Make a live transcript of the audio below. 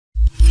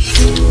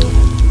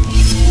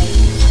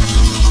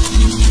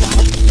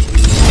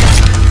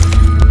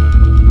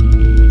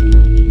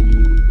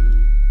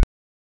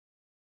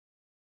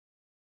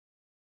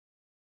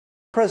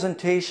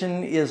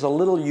presentation is a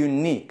little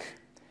unique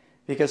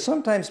because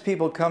sometimes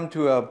people come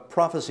to a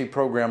prophecy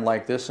program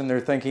like this and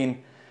they're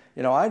thinking,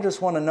 I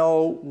just want to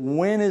know,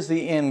 when is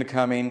the end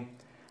coming?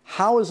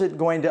 How is it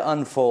going to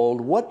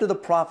unfold? What do the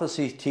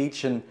prophecies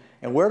teach? And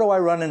where do I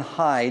run and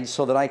hide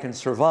so that I can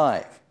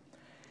survive?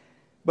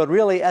 But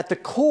really, at the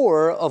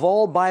core of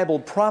all Bible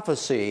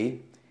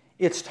prophecy,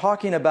 it's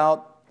talking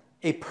about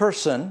a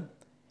person,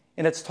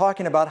 and it's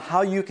talking about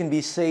how you can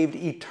be saved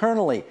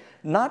eternally,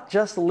 not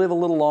just live a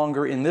little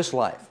longer in this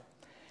life.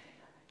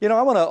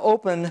 I want to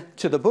open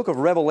to the book of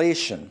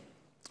Revelation.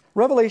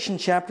 Revelation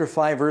chapter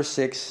 5, verse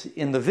 6.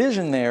 In the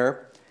vision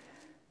there,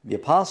 the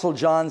Apostle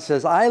John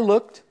says, I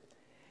looked,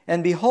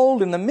 and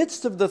behold, in the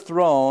midst of the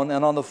throne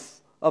and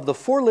of the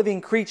four living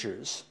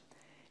creatures,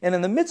 and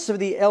in the midst of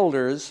the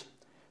elders,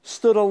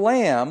 stood a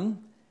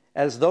lamb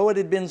as though it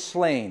had been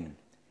slain,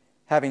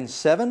 having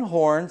 7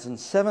 horns and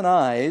 7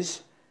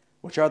 eyes,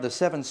 which are the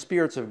 7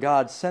 spirits of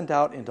God sent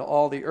out into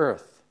all the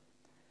earth.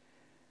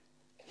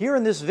 Here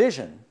in this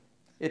vision,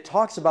 it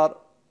talks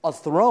about a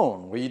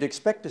throne where you'd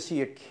expect to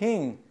see a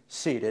king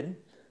seated,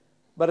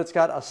 but it's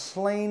got a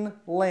slain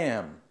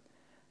lamb.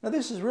 Now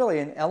this is really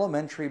an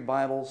elementary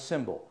Bible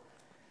symbol.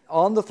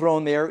 On the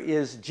throne there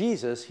is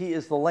Jesus. He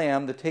is the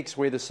lamb that takes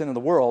away the sin of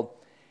the world.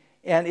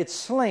 And it's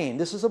slain.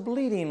 This is a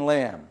bleeding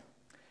lamb.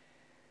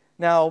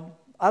 Now,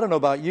 I don't know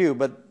about you,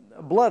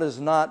 but blood is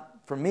not,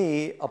 for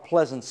me, a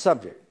pleasant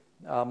subject.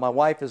 My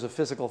wife is a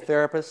physical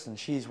therapist, and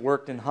she's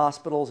worked in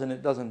hospitals, and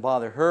it doesn't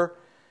bother her,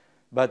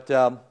 but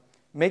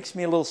makes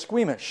me a little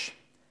squeamish.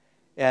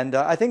 And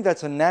I think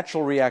that's a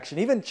natural reaction.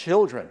 Even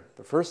children,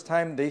 the first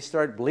time they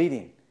start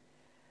bleeding,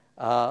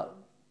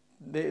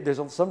 there's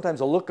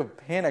sometimes a look of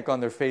panic on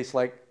their face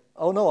like,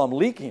 oh no, I'm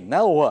leaking.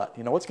 Now what?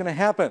 What's going to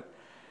happen?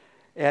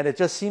 And it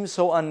just seems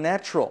so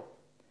unnatural.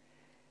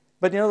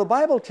 But the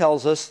Bible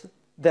tells us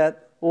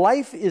that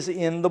life is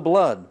in the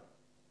blood.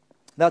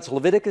 That's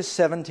Leviticus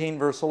 17,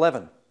 verse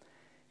 11.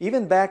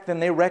 Even back then,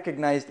 they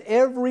recognized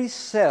every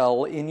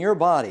cell in your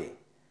body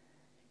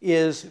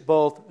is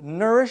both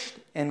nourished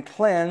and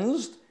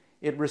cleansed.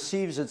 It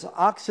receives its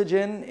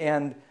oxygen,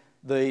 and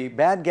the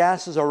bad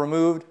gases are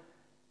removed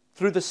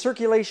through the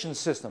circulation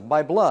system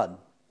by blood.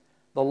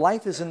 The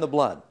life is in the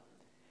blood.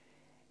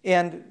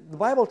 And the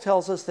Bible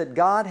tells us that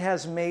God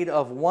has made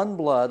of one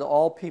blood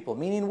all people,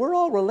 meaning we're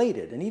all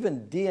related. And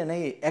even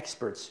DNA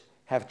experts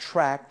have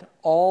tracked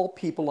all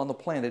people on the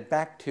planet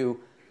back to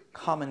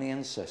common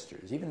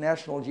ancestors. Even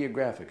National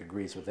Geographic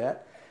agrees with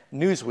that.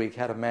 Newsweek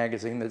had a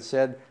magazine that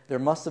said there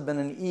must have been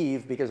an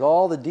Eve because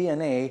all the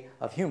DNA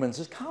of humans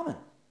is common.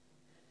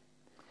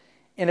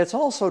 And it's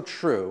also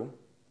true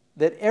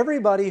that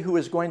everybody who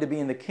is going to be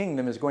in the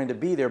kingdom is going to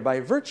be there by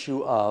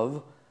virtue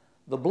of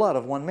the blood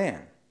of one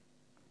man.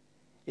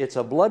 It's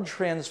a blood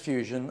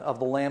transfusion of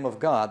the Lamb of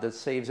God that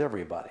saves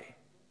everybody.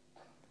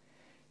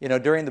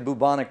 During the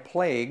bubonic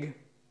plague,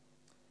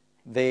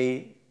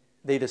 they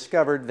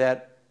discovered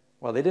that,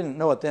 well, they didn't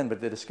know it then, but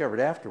they discovered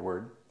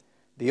afterward,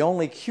 the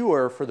only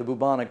cure for the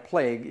bubonic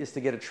plague is to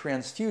get a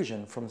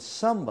transfusion from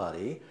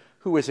somebody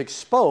who is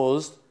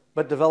exposed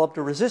but developed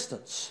a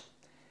resistance.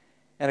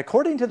 And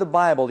according to the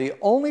Bible, the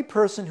only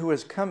person who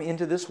has come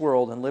into this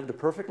world and lived a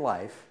perfect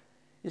life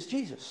is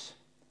Jesus.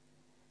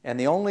 And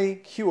the only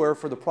cure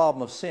for the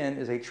problem of sin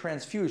is a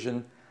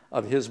transfusion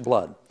of his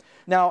blood.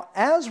 Now,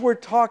 as we're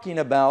talking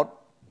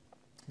about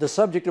the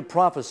subject of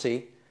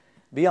prophecy,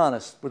 be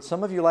honest, would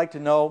some of you like to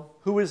know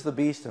who is the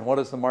beast and what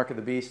is the mark of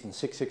the beast and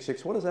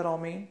 666? What does that all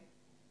mean?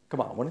 Come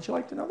on, wouldn't you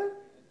like to know that?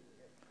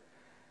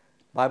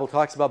 The Bible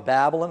talks about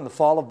Babylon, the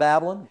fall of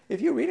Babylon.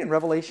 If you read in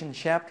Revelation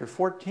chapter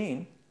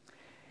 14,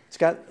 it's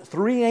got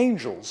 3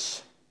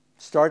 angels.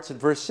 It starts at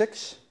verse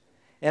 6,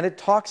 and it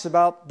talks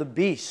about the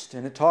beast,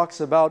 and it talks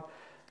about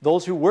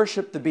those who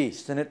worship the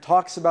beast, and it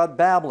talks about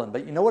Babylon.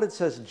 But you know what it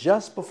says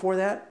just before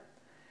that?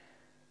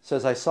 It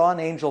says, I saw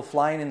an angel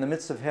flying in the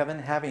midst of heaven,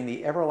 having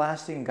the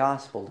everlasting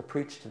gospel to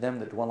preach to them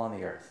that dwell on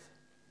the earth.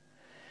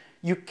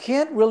 You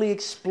can't really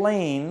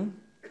explain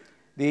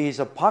these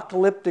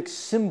apocalyptic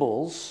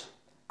symbols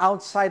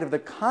outside of the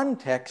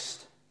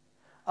context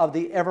of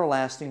the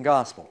everlasting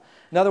gospel.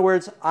 In other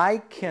words, I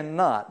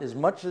cannot, as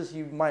much as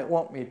you might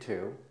want me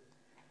to,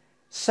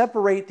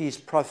 separate these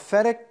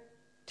prophetic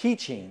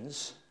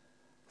teachings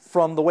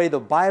from the way the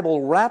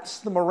Bible wraps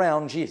them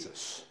around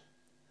Jesus.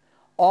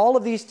 All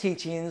of these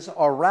teachings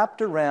are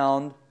wrapped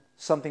around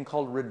something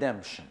called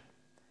redemption.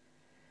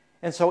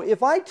 And so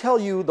if I tell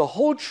you the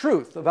whole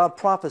truth about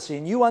prophecy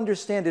and you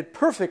understand it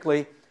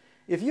perfectly,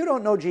 if you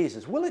don't know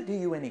Jesus, will it do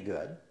you any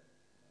good?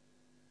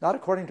 Not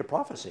according to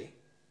prophecy.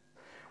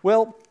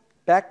 Well,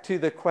 back to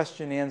the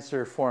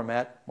question-answer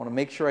format. I want to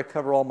make sure I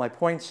cover all my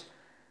points.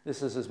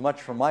 This is as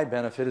much for my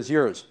benefit as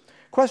yours.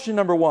 Question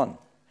number 1.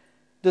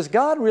 Does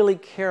God really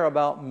care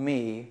about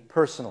me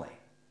personally?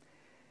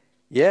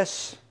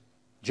 Yes.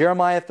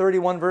 Jeremiah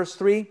 31 verse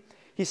 3,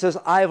 he says,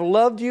 I have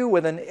loved you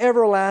with an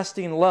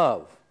everlasting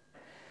love.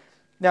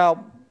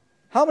 Now,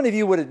 how many of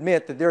you would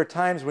admit that there are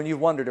times when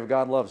you've wondered if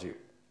God loves you?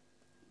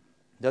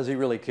 Does he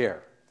really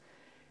care?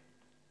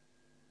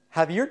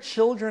 Have your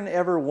children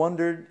ever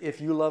wondered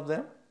if you love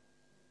them?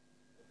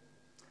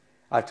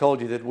 I've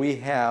told you that we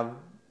have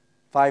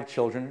 5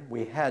 children.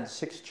 We had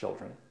 6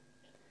 children.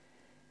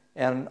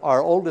 And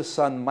our oldest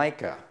son,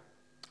 Micah,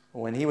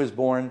 when he was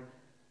born,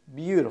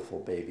 beautiful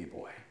baby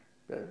boy.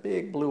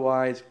 Big blue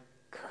eyes,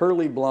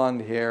 curly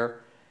blonde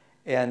hair,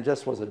 and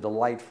just was a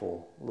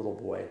delightful little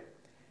boy.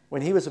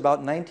 When he was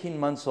about 19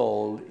 months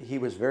old, he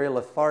was very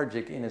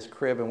lethargic in his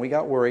crib, and we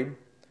got worried.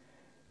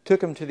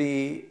 Took him to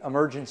the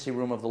emergency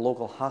room of the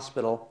local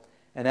hospital,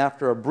 and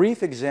after a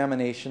brief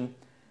examination,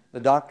 the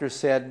doctor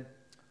said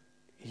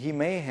he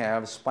may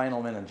have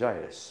spinal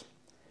meningitis.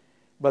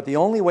 But the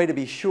only way to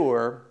be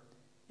sure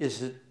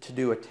is to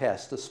do a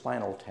test, a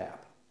spinal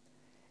tap.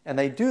 And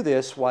they do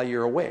this while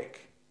you're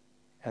awake.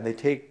 And they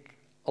take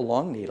a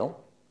long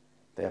needle,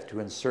 they have to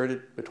insert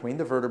it between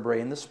the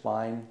vertebrae and the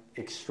spine,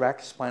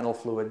 extract spinal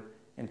fluid,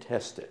 and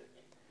test it.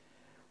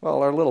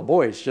 Well, our little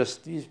boy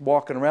he's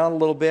walking around a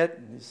little bit.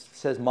 He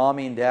says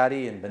mommy and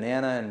daddy and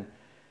banana and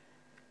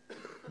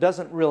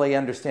doesn't really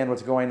understand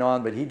what's going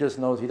on, but he just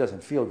knows he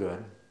doesn't feel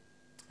good.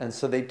 And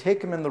so they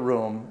take him in the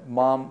room.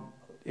 Mom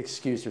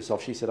excused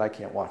herself. She said, I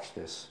can't watch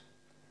this.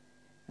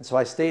 And so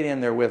I stayed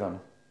in there with him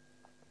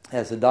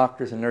as the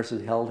doctors and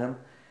nurses held him.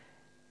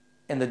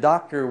 And the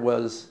doctor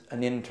was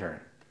an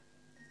intern.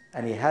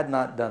 And he had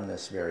not done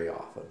this very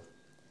often.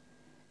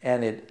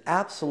 And it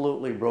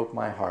absolutely broke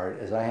my heart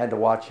as I had to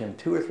watch him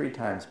 2 or 3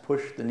 times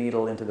push the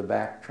needle into the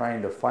back,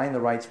 trying to find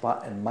the right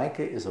spot. And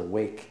Micah is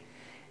awake,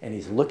 and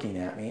he's looking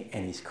at me,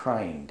 and he's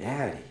crying,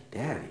 Daddy,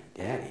 Daddy,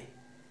 Daddy.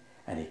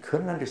 And he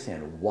couldn't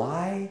understand,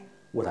 why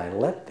would I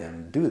let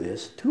them do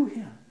this to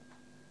him?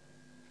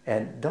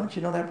 And don't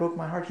you know that broke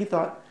my heart? He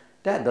thought,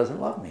 Dad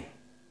doesn't love me.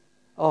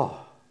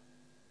 Oh,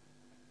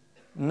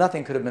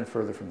 nothing could have been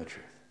further from the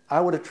truth. I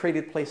would have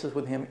traded places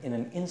with him in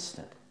an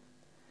instant.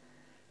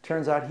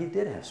 Turns out he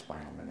did have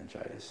spinal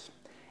meningitis,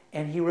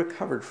 and he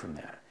recovered from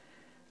that.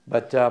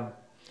 But,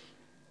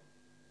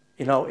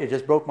 it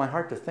just broke my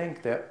heart to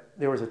think that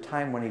there was a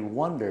time when he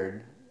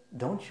wondered,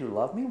 don't you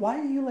love me? Why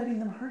are you letting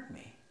them hurt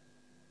me?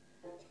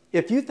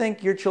 If you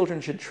think your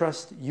children should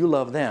trust you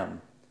love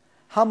them,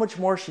 how much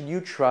more should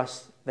you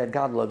trust that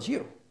God loves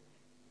you?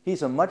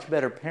 He's a much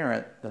better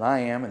parent than I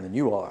am and than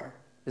you are.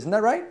 Isn't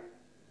that right?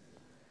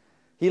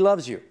 He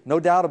loves you, no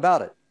doubt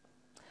about it.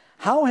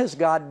 How has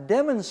God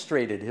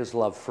demonstrated his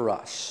love for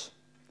us?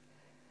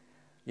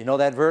 You know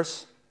that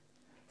verse?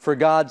 For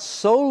God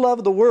so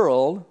loved the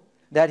world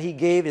that he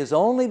gave his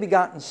only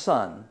begotten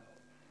Son,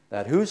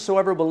 that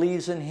whosoever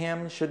believes in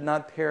him should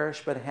not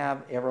perish but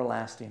have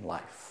everlasting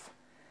life.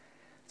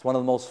 It's one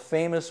of the most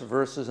famous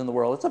verses in the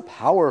world. It's a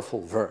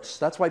powerful verse.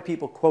 That's why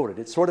people quote it.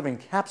 It sort of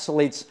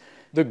encapsulates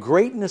the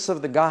greatness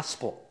of the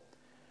gospel.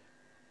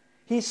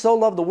 He so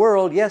loved the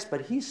world, yes,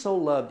 but he so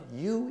loved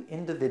you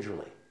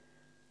individually.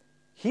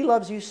 He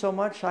loves you so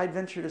much, I'd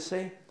venture to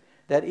say,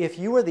 that if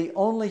you were the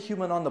only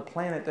human on the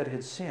planet that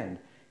had sinned,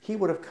 he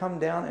would have come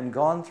down and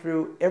gone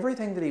through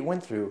everything that he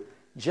went through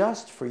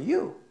just for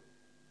you.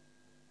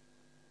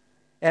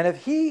 And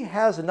if he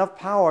has enough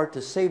power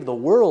to save the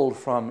world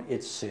from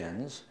its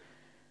sins,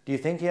 do you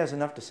think he has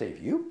enough to save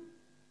you?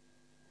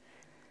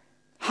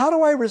 How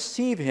do I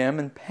receive him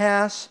and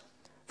pass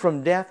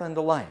from death unto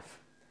life?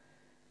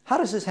 How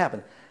does this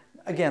happen?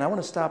 Again, I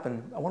want to stop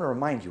and I want to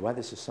remind you why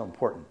this is so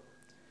important.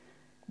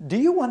 Do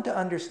you want to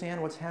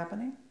understand what's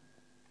happening?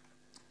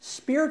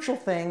 Spiritual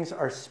things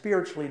are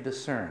spiritually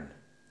discerned.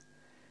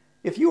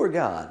 If you are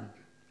God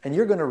and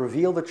you're going to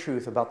reveal the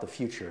truth about the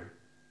future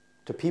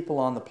to people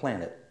on the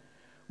planet,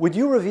 would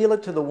you reveal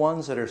it to the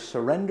ones that are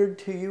surrendered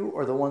to you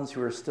or the ones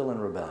who are still in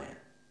rebellion?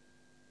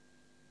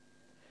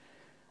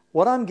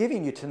 What I'm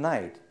giving you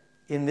tonight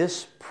in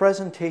this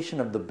presentation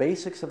of the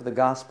basics of the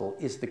gospel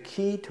is the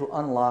key to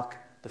unlock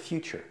the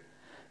future.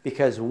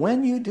 Because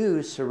when you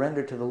do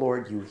surrender to the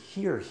Lord, you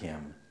hear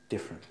him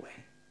differently.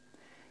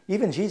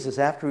 Even Jesus,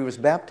 after he was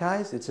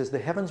baptized, it says the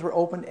heavens were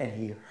opened and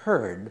he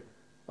heard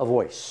a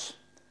voice.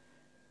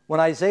 When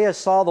Isaiah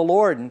saw the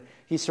Lord and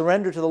he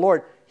surrendered to the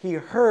Lord, he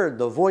heard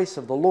the voice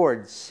of the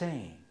Lord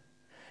saying.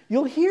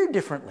 You'll hear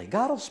differently.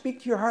 God will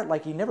speak to your heart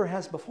like he never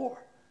has before.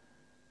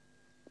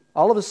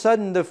 All of a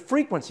sudden, the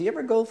frequency, you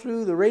ever go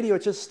through the radio,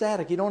 it's just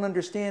static, you don't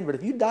understand, but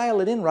if you dial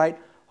it in right,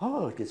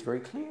 oh, it gets very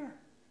clear.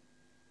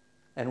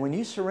 And when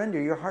you surrender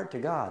your heart to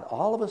God,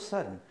 all of a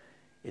sudden,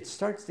 it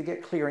starts to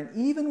get clear. And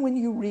even when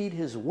you read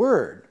his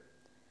word,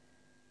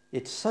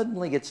 it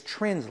suddenly gets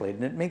translated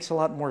and it makes a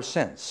lot more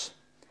sense.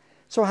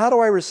 So how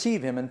do I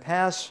receive him and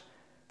pass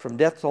from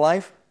death to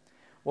life?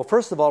 Well,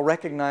 first of all,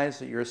 recognize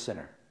that you're a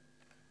sinner.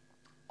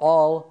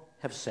 All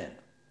have sinned.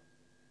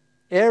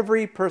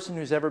 Every person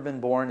who's ever been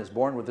born is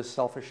born with this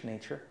selfish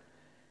nature,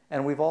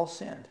 and we've all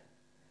sinned.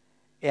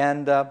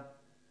 And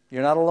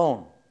you're not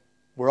alone.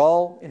 We're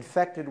all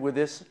infected with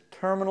this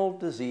terminal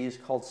disease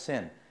called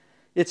sin.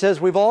 It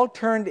says we've all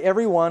turned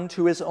everyone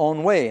to his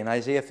own way in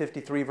Isaiah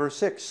 53 verse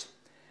 6.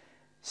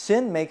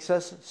 Sin makes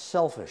us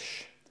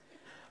selfish.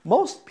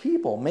 Most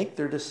people make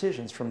their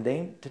decisions from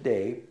day to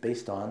day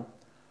based on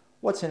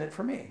what's in it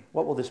for me.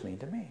 What will this mean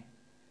to me?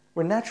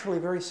 We're naturally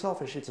very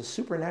selfish. It's a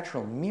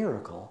supernatural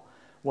miracle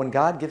when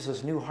God gives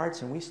us new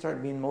hearts and we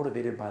start being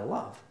motivated by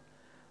love.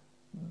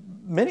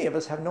 Many of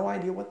us have no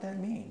idea what that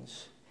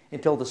means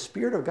until the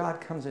Spirit of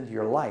God comes into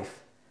your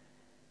life.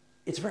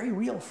 It's very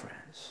real,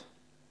 friends.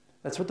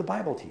 That's what the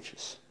Bible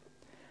teaches.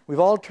 We've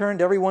all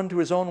turned everyone to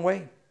his own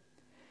way.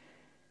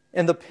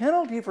 And the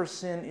penalty for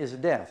sin is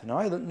death. Now,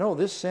 I know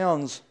this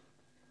sounds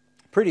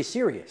pretty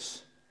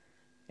serious,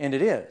 and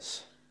it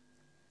is.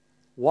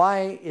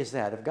 Why is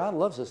that? If God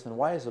loves us, then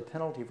why is the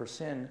penalty for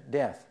sin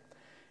death?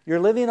 You're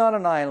living on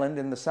an island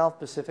in the South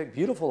Pacific,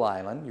 beautiful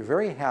island. You're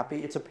very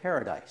happy. It's a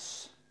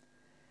paradise.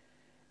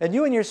 And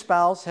you and your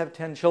spouse have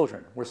 10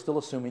 children. We're still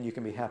assuming you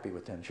can be happy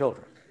with 10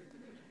 children.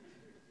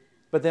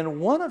 But then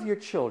one of your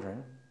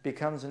children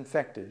becomes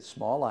infected,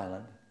 small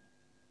island,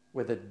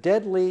 with a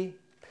deadly,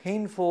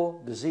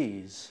 painful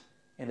disease,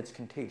 and it's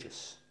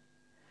contagious.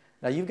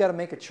 Now you've got to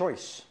make a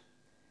choice.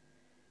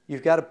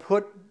 You've got to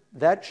put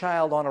that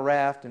child on a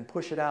raft and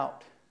push it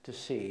out to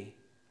sea,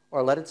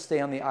 or let it stay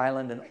on the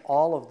island and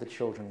all of the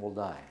children will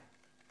die.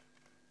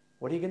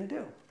 What are you going to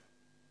do?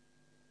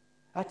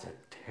 That's a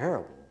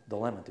terrible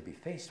dilemma to be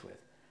faced with.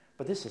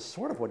 But this is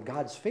sort of what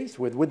God's faced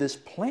with this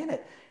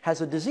planet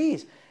has a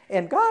disease.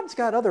 And God's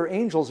got other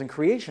angels and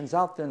creations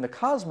out there in the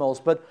cosmos,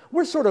 but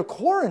we're sort of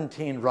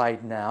quarantined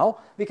right now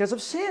because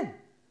of sin.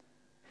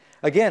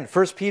 Again,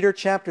 1 Peter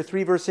chapter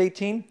 3, verse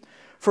 18,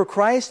 "For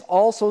Christ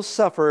also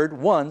suffered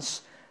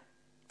once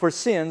for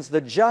sins, the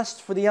just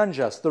for the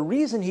unjust." The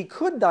reason he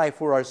could die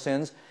for our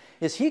sins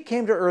is he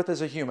came to earth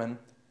as a human,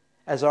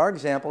 as our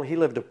example. He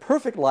lived a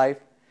perfect life.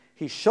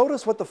 He showed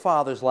us what the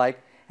Father's like,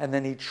 and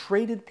then he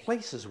traded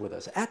places with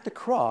us. At the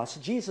cross,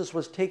 Jesus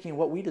was taking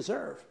what we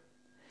deserve.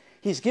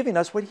 He's giving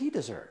us what he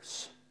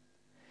deserves.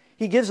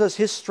 He gives us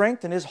his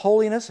strength and his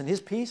holiness and his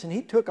peace, and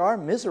he took our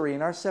misery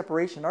and our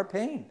separation, our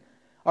pain,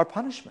 our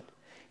punishment.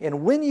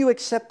 And when you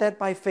accept that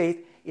by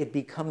faith, it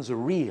becomes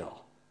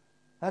real.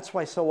 That's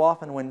why so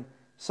often when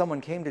someone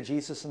came to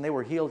Jesus and they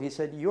were healed, he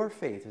said, "Your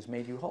faith has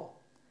made you whole."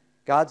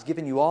 God's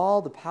given you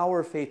all the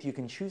power of faith. You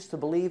can choose to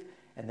believe,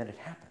 and then it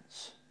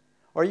happens.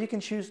 Or you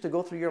can choose to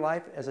go through your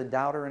life as a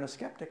doubter and a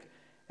skeptic,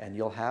 and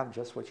you'll have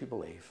just what you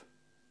believe.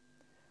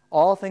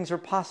 All things are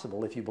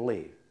possible if you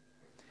believe.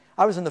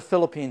 I was in the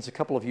Philippines a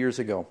couple of years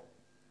ago,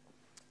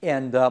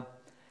 and I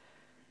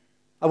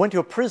went to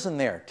a prison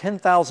there,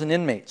 10,000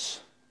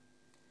 inmates.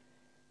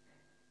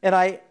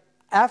 And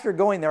after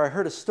going there, I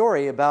heard a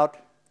story about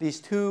these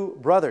two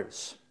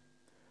brothers.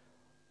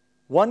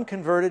 One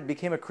converted,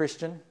 became a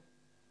Christian,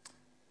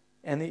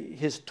 and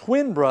his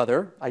twin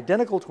brother,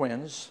 identical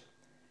twins,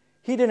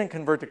 he didn't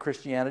convert to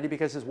Christianity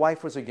because his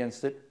wife was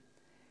against it.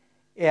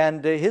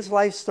 And his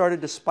life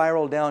started to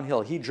spiral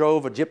downhill. He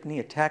drove a jeepney,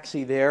 a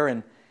taxi there,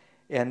 and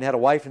had a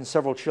wife and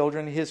several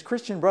children. His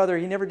Christian brother,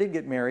 he never did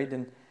get married.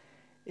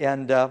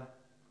 And the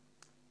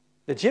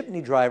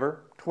jeepney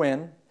driver,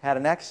 twin, had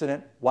an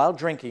accident while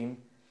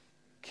drinking,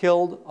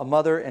 killed a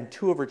mother and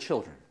 2 of her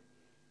children.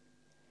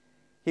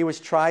 He was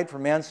tried for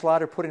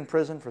manslaughter, put in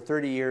prison for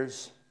 30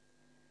 years.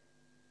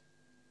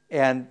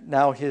 And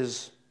now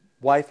his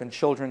wife and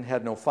children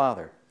had no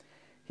father.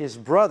 His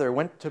brother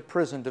went to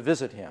prison to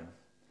visit him.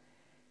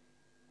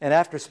 And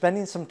after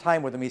spending some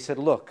time with him, he said,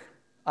 "Look,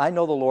 I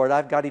know the Lord.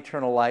 I've got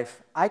eternal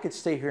life. I could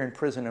stay here in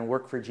prison and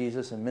work for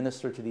Jesus and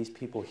minister to these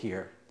people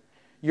here.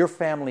 Your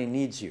family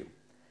needs you.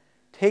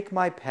 Take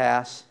my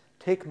pass,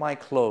 take my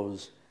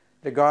clothes.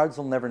 The guards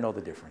will never know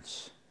the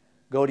difference.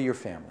 Go to your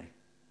family."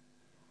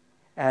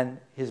 And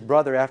his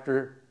brother,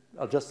 after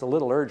just a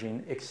little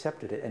urging,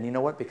 accepted it. And you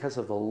know what? Because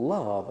of the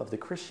love of the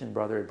Christian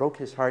brother, it broke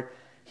his heart.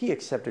 He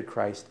accepted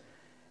Christ,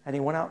 and he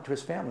went out to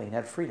his family and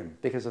had freedom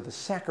because of the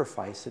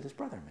sacrifice that his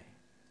brother made.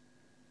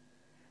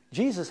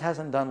 Jesus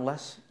hasn't done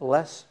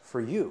less for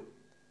you.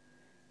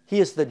 He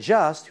is the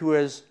just who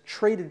has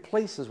traded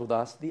places with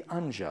us, the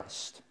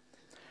unjust.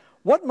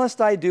 What must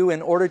I do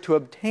in order to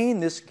obtain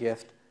this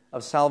gift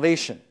of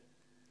salvation?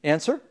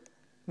 Answer,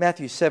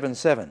 Matthew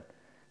 7:7.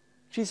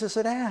 Jesus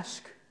said,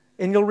 "Ask,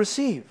 and you'll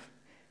receive."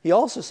 He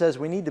also says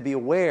we need to be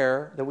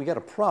aware that we got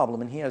a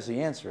problem, and he has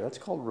the answer. That's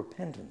called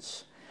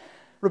repentance.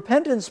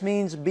 Repentance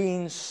means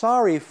being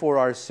sorry for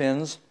our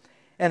sins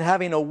and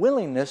having a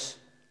willingness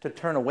to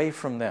turn away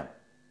from them.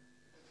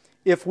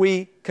 If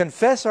we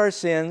confess our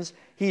sins,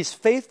 he's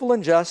faithful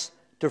and just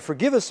to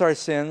forgive us our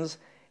sins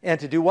and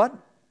to do what?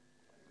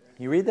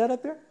 You read that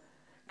up there?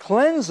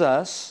 Cleanse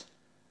us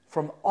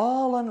from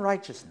all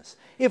unrighteousness.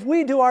 If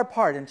we do our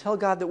part and tell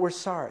God that we're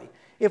sorry,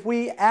 if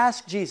we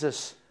ask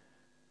Jesus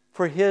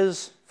for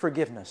his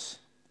forgiveness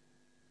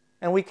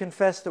and we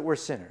confess that we're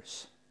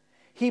sinners,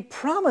 he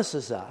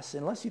promises us,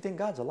 unless you think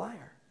God's a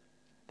liar,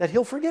 that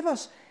he'll forgive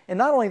us. And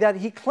not only that,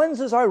 he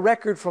cleanses our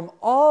record from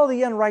all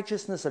the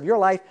unrighteousness of your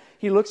life.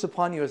 He looks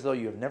upon you as though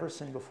you have never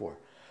sinned before.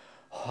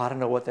 Oh, I don't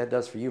know what that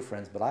does for you,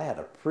 friends, but I had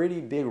a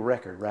pretty big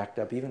record racked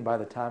up even by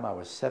the time I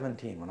was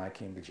 17 when I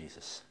came to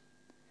Jesus.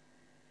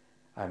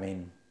 I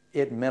mean,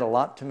 it meant a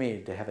lot to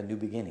me to have a new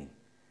beginning.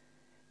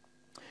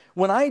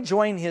 When I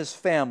joined his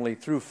family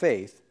through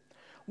faith,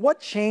 what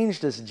change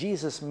does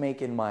Jesus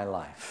make in my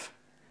life?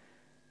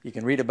 You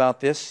can read about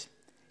this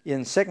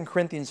in 2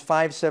 Corinthians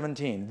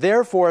 5:17.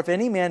 Therefore, if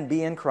any man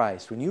be in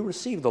Christ, when you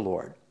receive the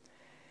Lord,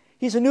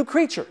 he's a new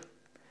creature.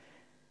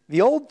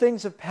 The old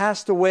things have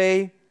passed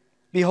away.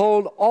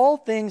 Behold, all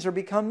things are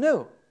become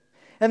new.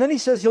 And then he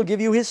says he'll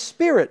give you his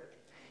Spirit,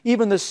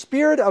 even the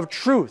Spirit of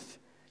truth.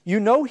 You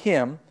know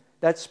him.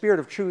 That Spirit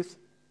of truth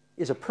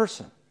is a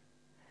person.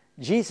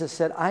 Jesus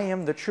said, I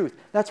am the truth.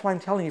 That's why I'm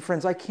telling you,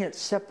 friends, I can't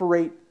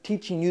separate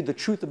teaching you the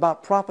truth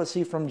about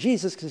prophecy from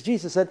Jesus, because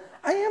Jesus said,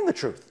 I am the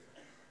truth.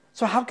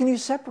 So how can you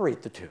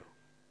separate the two?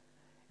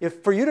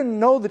 If for you to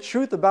know the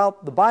truth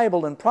about the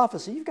Bible and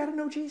prophecy, you've got to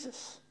know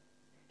Jesus.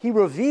 He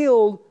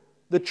revealed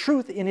the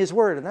truth in his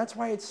word, and that's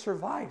why it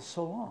survived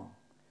so long.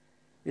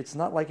 It's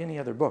not like any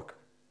other book.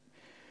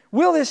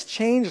 Will this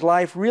changed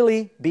life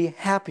really be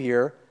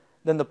happier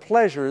than the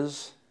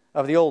pleasures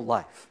of the old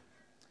life?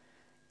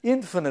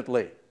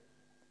 Infinitely.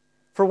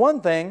 For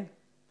one thing,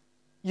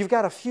 you've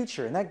got a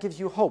future, and that gives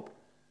you hope.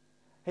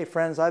 Hey,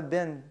 friends, I've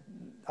been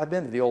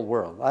to the old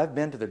world. I've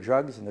been to the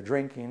drugs and the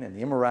drinking and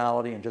the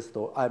immorality and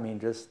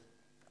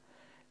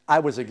I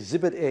was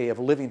exhibit A of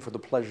living for the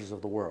pleasures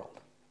of the world.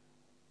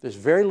 There's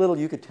very little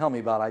you could tell me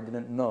about I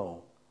didn't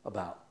know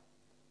about.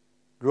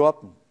 Grew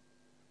up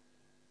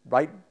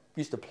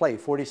used to play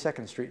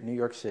 42nd Street in New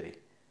York City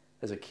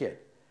as a kid.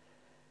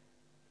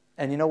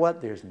 And you know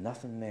what? There's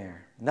nothing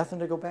there. Nothing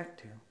to go back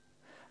to.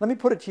 Let me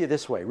put it to you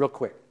this way, real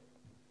quick.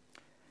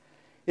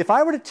 If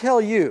I were to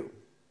tell you,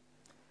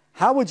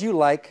 how would you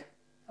like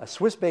a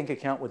Swiss bank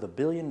account with $1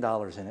 billion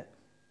in it,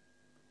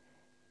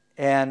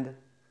 and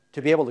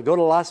to be able to go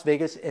to Las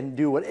Vegas and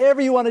do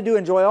whatever you want to do,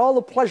 enjoy all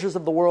the pleasures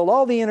of the world,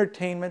 all the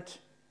entertainment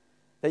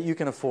that you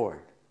can afford?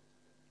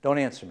 Don't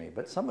answer me,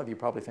 but some of you are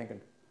probably thinking,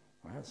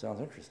 well, that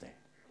sounds interesting.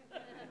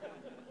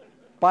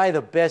 Buy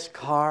the best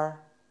car.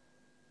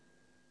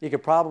 You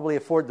could probably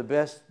afford the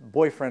best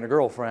boyfriend or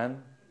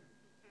girlfriend.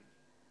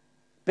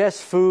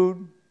 Best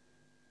food.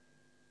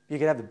 You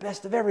could have the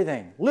best of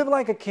everything. Live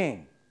like a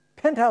king.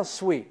 Penthouse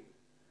suite.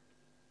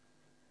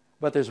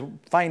 But there's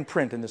fine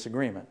print in this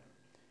agreement.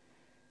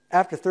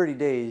 After 30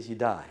 days, you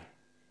die.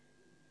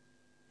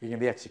 You're going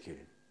to be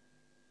executed.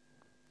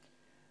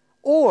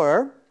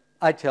 Or,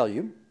 I tell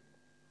you,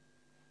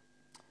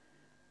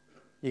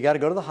 you got to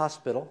go to the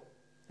hospital,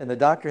 and the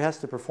doctor has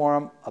to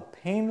perform a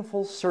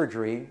painful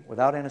surgery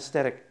without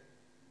anesthetic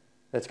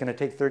that's going to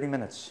take 30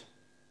 minutes.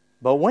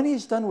 But when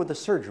he's done with the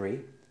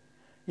surgery,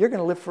 you're going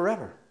to live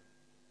forever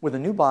with a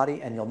new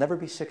body, and you'll never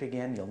be sick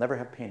again. You'll never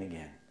have pain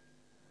again.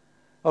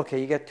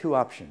 Okay, you got two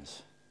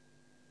options.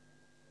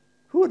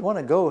 Who would want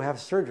to go have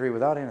surgery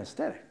without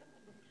anesthetic?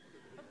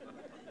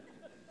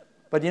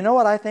 But you know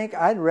what I think?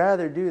 I'd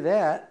rather do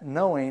that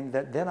knowing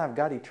that then I've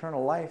got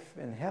eternal life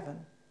in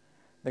heaven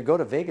than go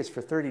to Vegas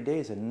for 30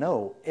 days and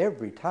know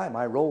every time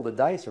I roll the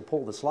dice or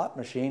pull the slot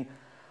machine,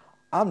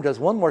 I'm just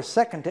one more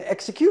second to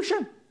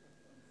execution.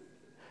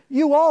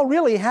 You all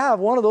really have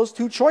one of those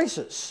two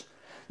choices.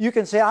 You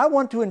can say, I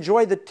want to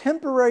enjoy the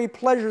temporary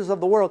pleasures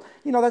of the world.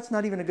 You know, that's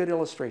not even a good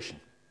illustration.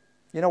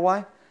 You know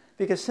why?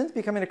 Because since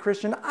becoming a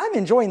Christian, I'm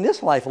enjoying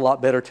this life a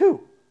lot better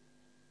too.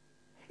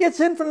 It's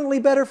infinitely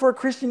better for a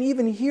Christian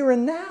even here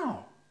and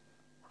now.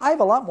 I have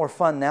a lot more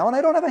fun now, and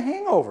I don't have a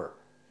hangover.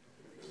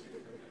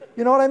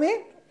 You know what I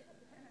mean?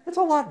 It's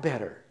a lot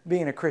better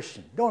being a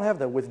Christian. Don't have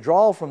the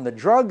withdrawal from the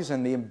drugs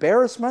and the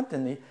embarrassment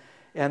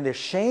and the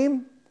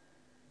shame.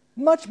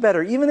 Much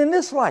better, even in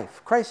this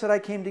life. Christ said, I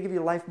came to give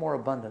you life more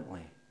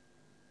abundantly.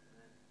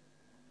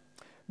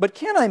 But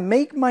can I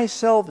make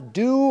myself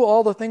do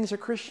all the things a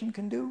Christian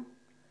can do?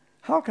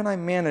 How can I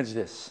manage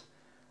this?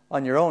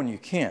 On your own, you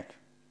can't.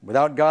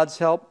 Without God's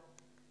help,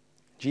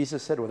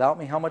 Jesus said, without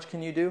me, how much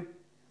can you do?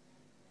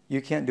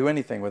 You can't do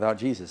anything without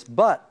Jesus.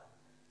 But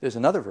there's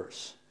another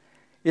verse.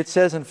 It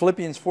says in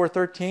Philippians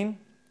 4:13,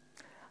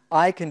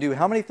 I can do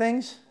how many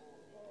things?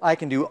 I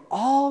can do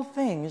all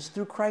things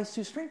through Christ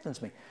who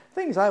strengthens me.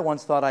 Things I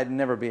once thought I'd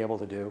never be able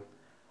to do.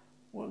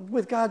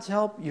 With God's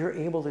help, you're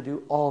able to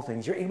do all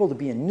things. You're able to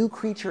be a new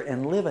creature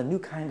and live a new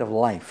kind of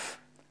life.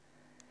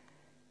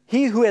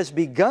 He who has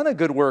begun a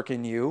good work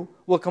in you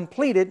will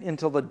complete it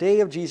until the day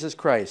of Jesus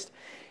Christ.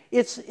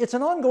 It's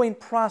an ongoing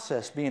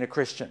process being a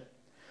Christian.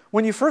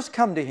 When you first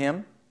come to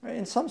Him,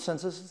 in some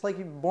senses, it's like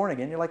you're born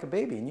again. You're like a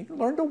baby, and you can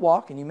learn to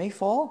walk, and you may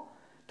fall.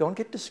 Don't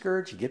get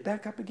discouraged. You get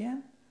back up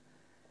again.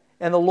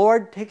 And the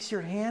Lord takes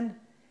your hand,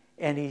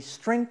 and He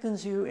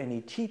strengthens you, and He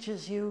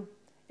teaches you,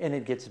 and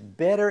it gets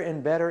better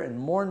and better and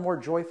more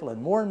joyful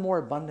and more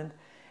abundant,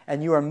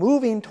 and you are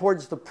moving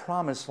towards the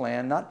promised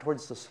land, not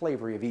towards the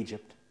slavery of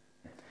Egypt.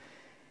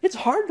 It's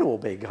hard to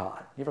obey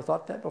God. You ever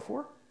thought that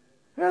before?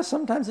 Yeah,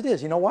 sometimes it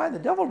is. You know why? The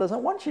devil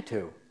doesn't want you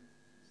to.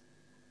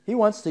 He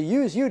wants to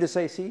use you to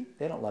say, see,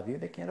 they don't love you,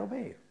 they can't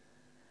obey you.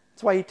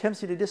 That's why he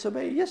tempts you to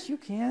disobey. Yes, you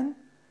can.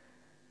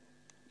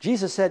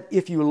 Jesus said,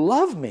 if you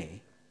love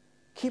me,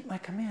 keep my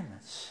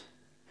commandments.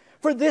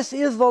 For this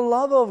is the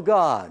love of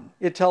God,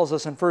 it tells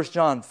us in 1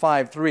 John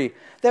 5:3,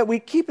 that we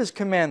keep His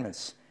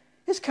commandments.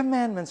 His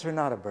commandments are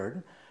not a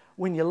burden.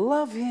 When you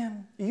love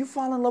Him, you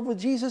fall in love with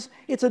Jesus,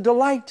 it's a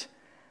delight.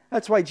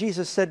 That's why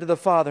Jesus said to the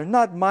Father,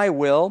 not my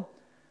will,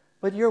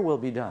 but your will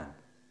be done.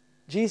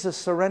 Jesus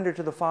surrendered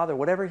to the Father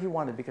whatever he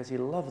wanted because he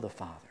loved the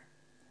Father.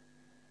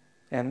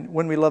 And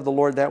when we love the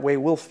Lord that way,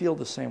 we'll feel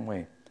the same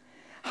way.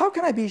 How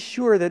can I be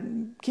sure that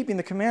keeping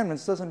the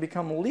commandments doesn't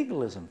become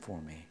legalism for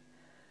me?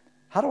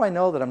 How do I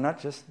know that I'm not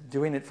just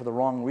doing it for the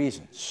wrong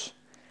reasons?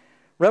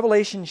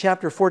 Revelation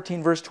chapter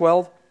 14, verse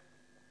 12.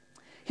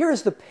 Here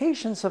is the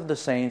patience of the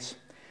saints.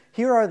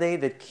 Here are they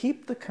that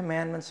keep the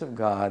commandments of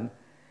God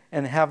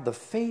and have the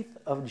faith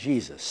of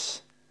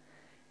Jesus.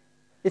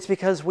 It's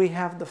because we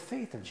have the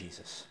faith of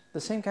Jesus,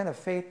 the same kind of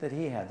faith that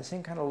he had, the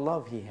same kind of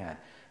love he had.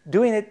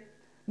 Doing it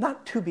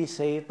not to be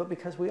saved, but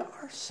because we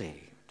are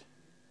saved.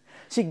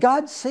 See,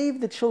 God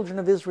saved the children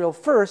of Israel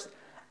first.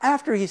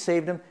 After he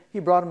saved them, he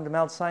brought them to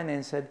Mount Sinai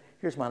and said,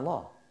 here's my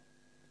law.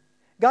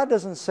 God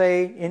doesn't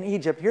say in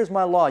Egypt, here's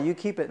my law, you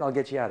keep it and I'll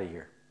get you out of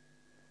here.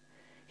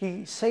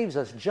 He saves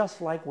us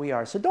just like we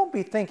are. So don't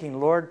be thinking,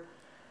 Lord,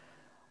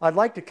 I'd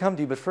like to come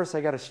to you, but first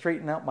I got to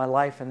straighten out my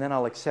life and then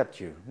I'll accept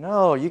you.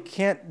 No, you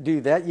can't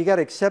do that. You got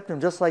to accept him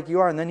just like you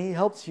are, and then he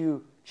helps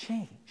you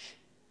change.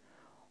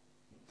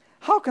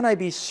 How can I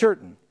be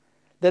certain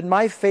that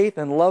my faith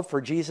and love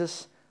for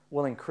Jesus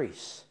will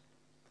increase?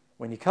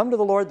 When you come to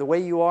the Lord the way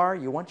you are,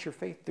 you want your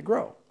faith to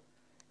grow.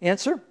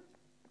 Answer,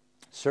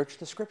 search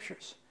the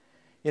Scriptures.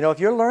 You know, if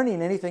you're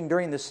learning anything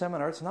during this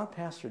seminar, it's not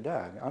Pastor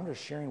Doug. I'm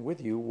just sharing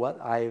with you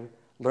what I've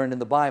learned in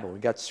the Bible.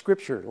 We've got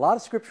Scripture, a lot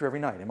of Scripture every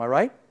night. Am I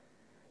right?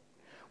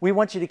 We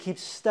want you to keep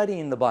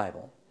studying the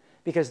Bible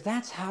because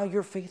that's how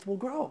your faith will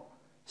grow.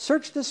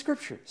 Search the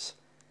Scriptures.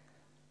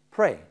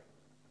 Pray.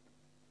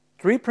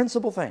 3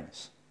 principal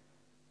things.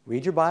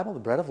 Read your Bible, the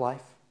bread of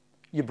life.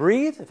 You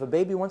breathe. If a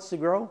baby wants to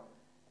grow,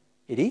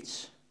 it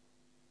eats,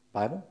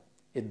 Bible.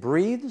 It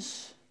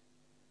breathes,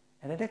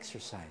 and it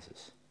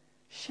exercises.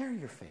 Share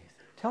your faith.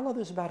 Tell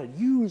others about it.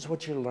 Use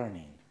what you're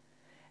learning,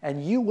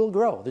 and you will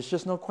grow. There's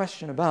just no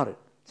question about it.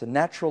 It's a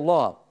natural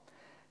law.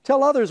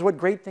 Tell others what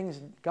great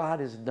things God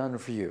has done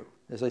for you.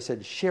 As I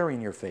said,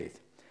 sharing your faith.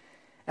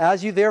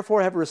 As you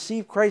therefore have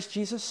received Christ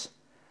Jesus,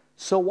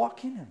 so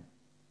walk in him.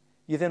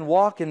 You then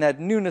walk in that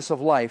newness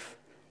of life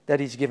that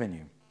he's given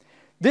you.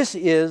 This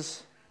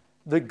is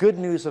the good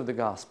news of the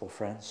gospel,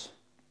 friends.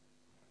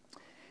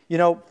 You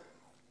know,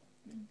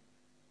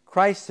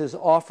 Christ has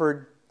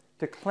offered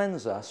to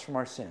cleanse us from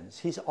our sins.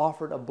 He's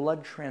offered a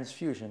blood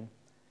transfusion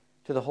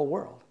to the whole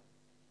world.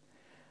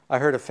 I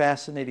heard a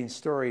fascinating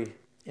story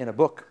in a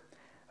book.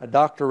 A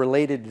doctor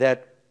related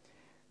that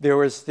there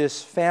was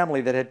this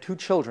family that had 2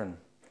 children,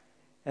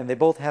 and they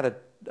both had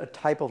a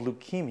type of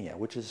leukemia,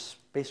 which is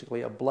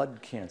basically a blood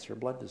cancer,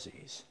 blood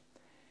disease.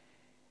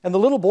 And the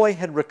little boy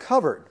had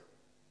recovered.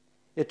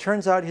 It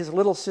turns out his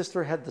little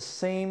sister had the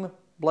same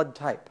blood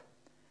type.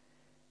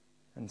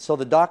 And so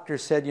the doctor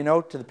said, you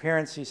know, to the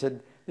parents, he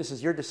said, this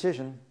is your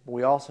decision, but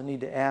we also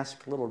need to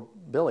ask little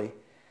Billy.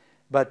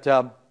 But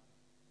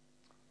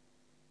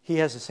he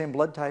has the same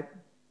blood type.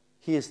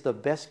 He is the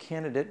best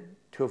candidate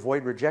to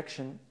avoid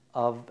rejection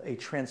of a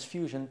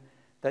transfusion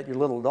that your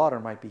little daughter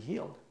might be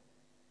healed.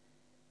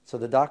 So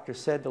the doctor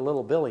said to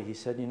little Billy, he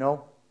said, you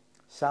know,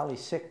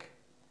 Sally's sick.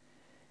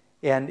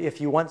 And if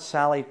you want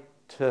Sally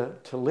to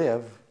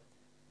live,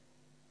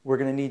 we're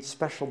going to need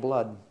special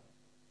blood.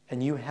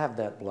 And you have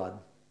that blood.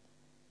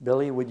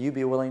 Billy, would you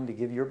be willing to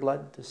give your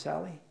blood to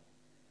Sally?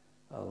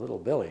 Little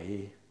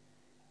Billy,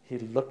 he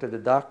looked at the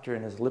doctor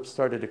and his lips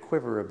started to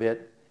quiver a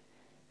bit.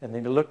 And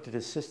then he looked at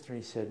his sister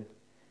and he said,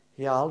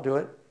 yeah, I'll do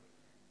it.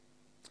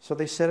 So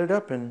they set it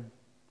up and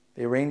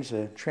they arranged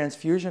a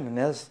transfusion. And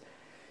as,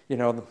 you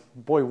know, the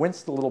boy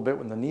winced a little bit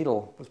when the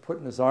needle was put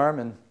in his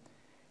arm.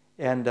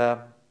 And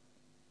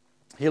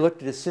he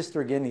looked at his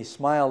sister again. He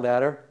smiled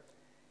at her.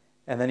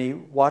 And then he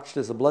watched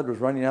as the blood was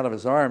running out of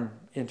his arm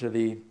into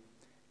the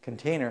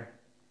container.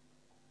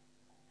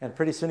 And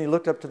pretty soon he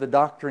looked up to the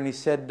doctor and he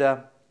said,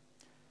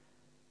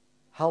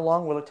 how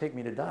long will it take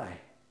me to die?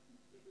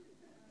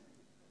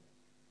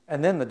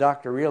 And then the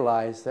doctor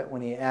realized that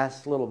when he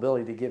asked little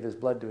Billy to give his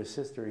blood to his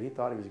sister, he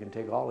thought he was going to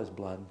take all his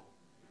blood.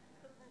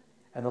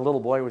 And the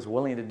little boy was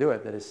willing to do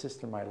it, that his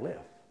sister might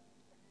live.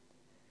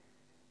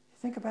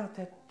 Think about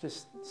that,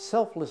 just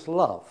selfless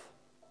love.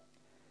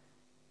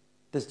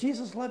 Does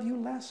Jesus love you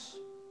less?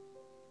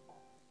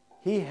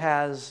 He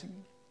has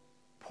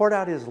poured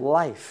out his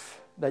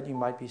life that you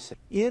might be saved.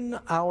 In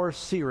our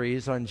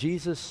series on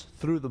Jesus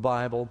through the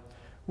Bible,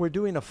 we're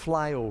doing a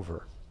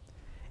flyover.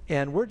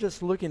 And we're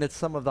just looking at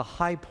some of the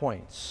high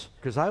points,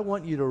 because I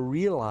want you to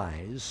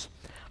realize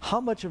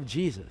how much of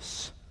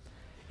Jesus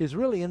is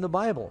really in the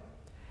Bible,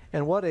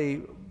 and what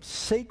a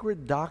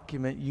sacred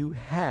document you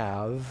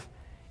have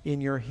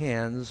in your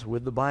hands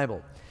with the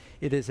Bible.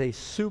 It is a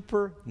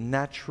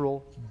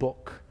supernatural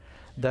book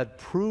that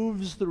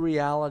proves the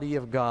reality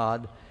of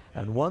God,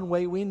 and one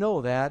way we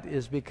know that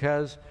is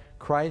because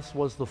Christ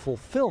was the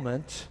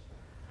fulfillment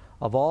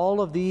of all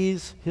of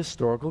these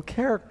historical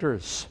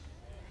characters.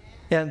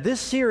 And this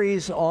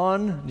series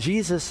on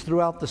Jesus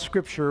throughout the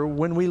Scripture,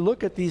 when we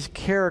look at these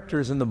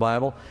characters in the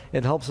Bible,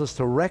 it helps us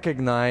to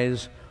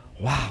recognize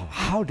Wow,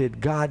 how did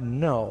God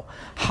know?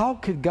 How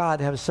could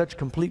God have such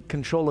complete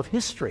control of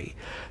history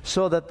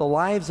so that the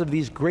lives of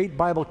these great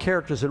Bible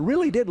characters that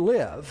really did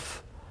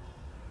live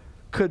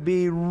could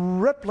be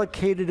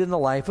replicated in the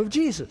life of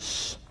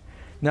Jesus?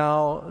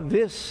 Now,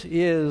 this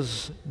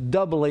is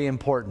doubly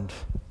important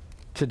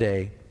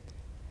today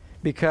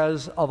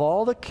because of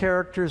all the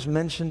characters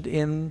mentioned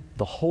in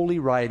the holy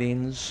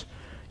writings,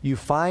 you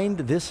find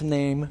this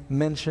name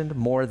mentioned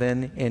more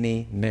than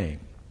any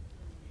name.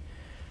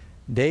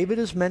 David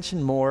is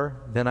mentioned more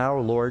than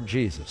our Lord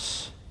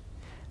Jesus.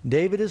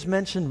 David is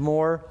mentioned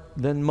more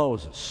than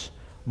Moses,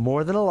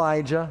 more than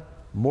Elijah,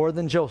 more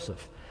than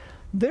Joseph.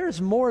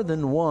 There's more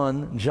than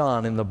one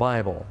John in the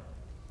Bible.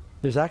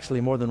 There's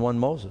actually more than one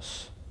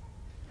Moses.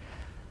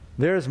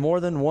 There's more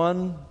than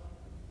one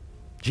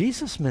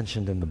Jesus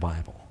mentioned in the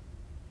Bible.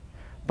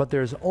 But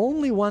there's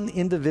only one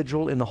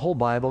individual in the whole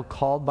Bible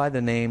called by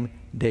the name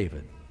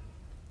David.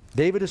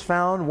 David is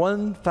found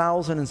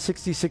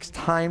 1,066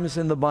 times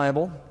in the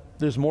Bible.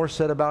 There's more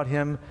said about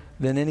him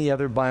than any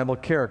other Bible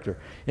character.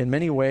 In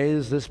many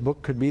ways, this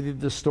book could be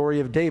the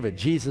story of David.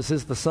 Jesus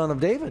is the son of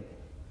David.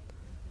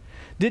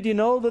 Did you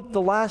know that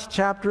the last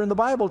chapter in the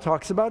Bible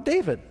talks about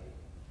David?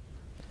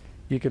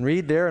 You can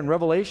read there in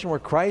Revelation where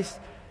Christ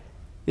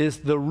is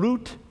the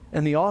root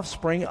and the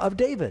offspring of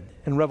David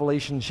in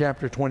Revelation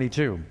chapter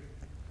 22.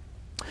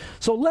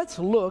 So let's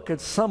look at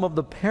some of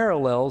the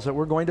parallels that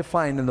we're going to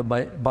find in the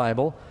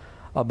Bible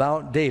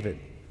about David.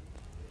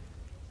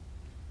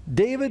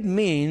 David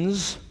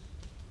means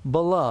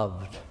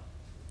beloved.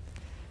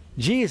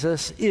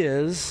 Jesus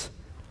is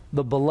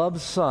the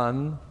beloved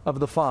Son of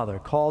the Father,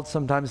 called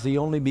sometimes the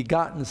only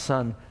begotten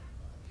Son.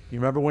 You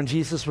remember when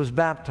Jesus was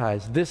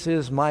baptized, "This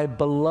is my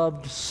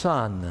beloved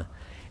Son,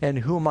 in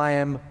whom I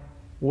am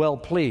well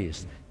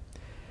pleased."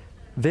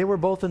 They were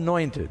both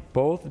anointed.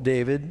 Both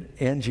David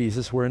and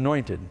Jesus were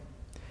anointed.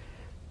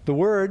 The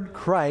word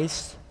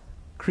Christ,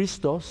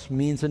 Christos,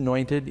 means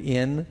anointed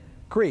in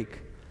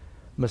Greek.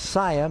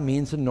 Messiah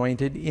means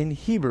anointed in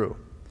Hebrew.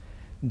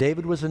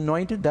 David was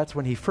anointed. That's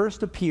when he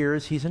first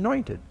appears. He's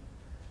anointed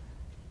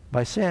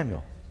by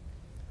Samuel.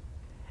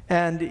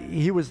 And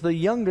he was the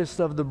youngest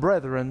of the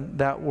brethren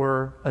that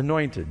were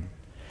anointed.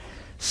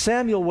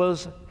 Samuel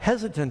was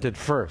hesitant at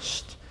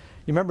first.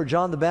 You remember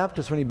John the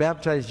Baptist, when he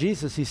baptized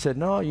Jesus, he said,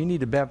 "No, you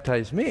need to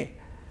baptize me."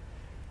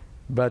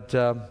 But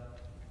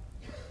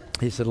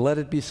he said, "Let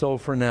it be so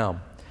for now."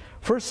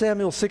 1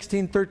 Samuel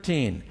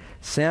 16:13,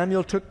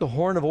 Samuel took the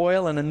horn of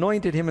oil and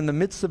anointed him in the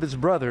midst of his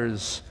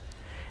brothers.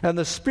 And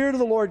the Spirit of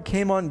the Lord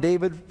came on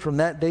David from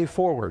that day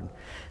forward.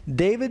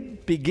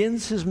 David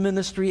begins his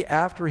ministry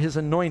after his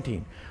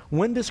anointing.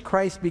 When does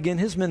Christ begin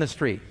his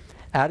ministry?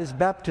 At his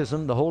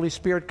baptism, the Holy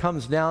Spirit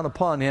comes down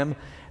upon him,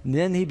 and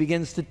then he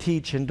begins to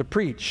teach and to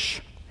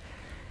preach.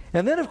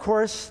 And then, of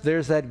course,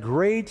 there's that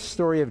great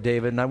story of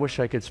David, and I wish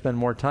I could spend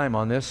more time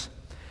on this,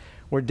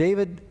 where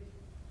David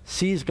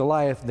sees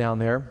Goliath down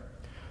there,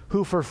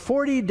 who for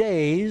 40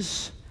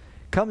 days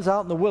comes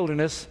out in the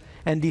wilderness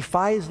and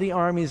defies the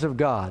armies of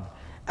God.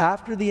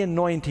 After the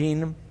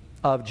anointing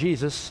of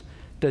Jesus,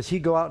 does he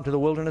go out into the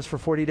wilderness for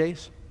 40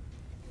 days?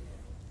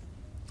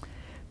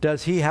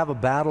 Does he have a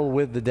battle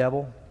with the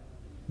devil,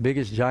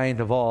 biggest giant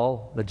of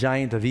all, the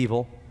giant of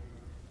evil?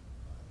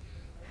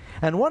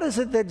 And what is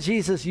it that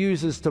Jesus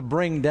uses to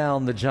bring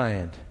down the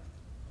giant?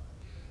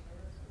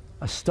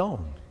 A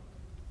stone.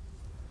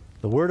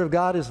 The Word of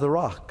God is the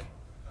rock.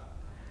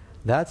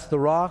 That's the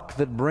rock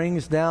that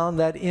brings down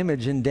that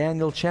image in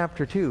Daniel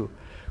chapter 2.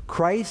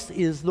 Christ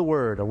is the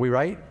Word. Are we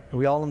right? Are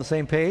we all on the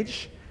same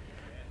page?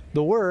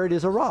 The Word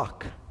is a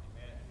rock.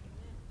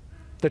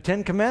 The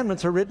 10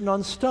 Commandments are written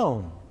on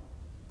stone.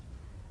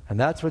 And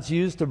that's what's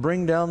used to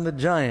bring down the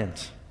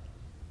giant.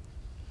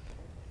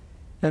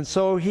 And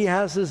so he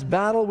has this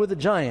battle with the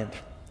giant.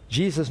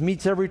 Jesus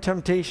meets every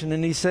temptation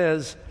and he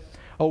says,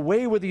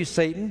 "Away with you,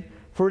 Satan,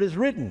 for it is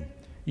written,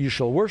 you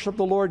shall worship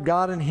the Lord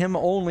God, and him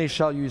only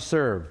shall you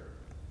serve."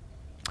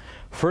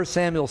 1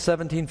 Samuel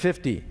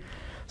 17:50.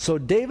 So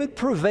David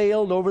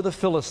prevailed over the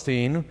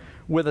Philistine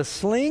with a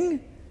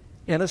sling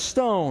and a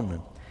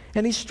stone.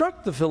 And he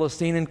struck the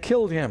Philistine and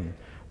killed him.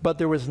 But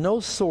there was no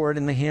sword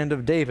in the hand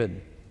of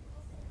David.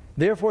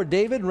 Therefore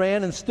David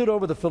ran and stood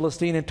over the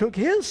Philistine and took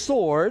his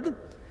sword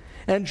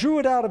and drew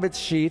it out of its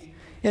sheath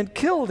and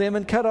killed him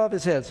and cut off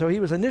his head. So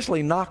he was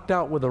initially knocked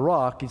out with a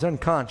rock. He's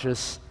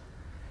unconscious.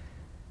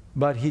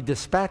 But he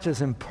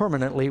dispatches him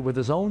permanently with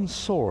his own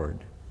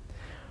sword.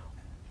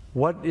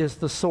 What is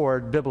the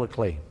sword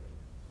biblically?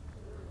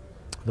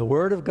 The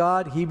Word of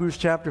God, Hebrews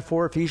chapter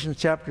 4, Ephesians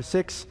chapter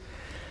 6,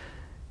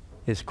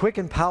 is quick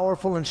and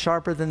powerful and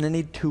sharper than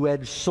any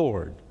two-edged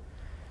sword.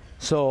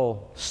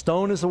 So,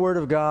 stone is the Word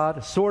of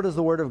God, sword is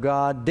the Word of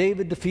God.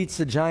 David defeats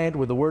the giant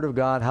with the Word of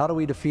God. How do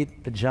we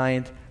defeat the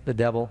giant, the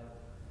devil?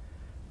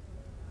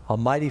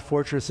 Almighty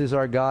fortress is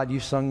our God. You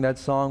sung that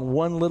song.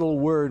 One little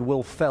word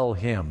will fell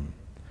him.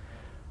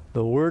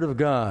 The Word of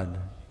God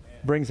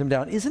brings him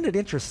down. Isn't it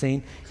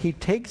interesting? He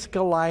takes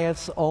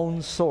Goliath's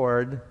own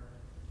sword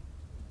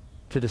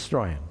to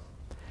destroy him.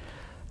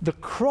 The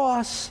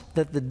cross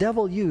that the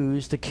devil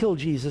used to kill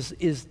Jesus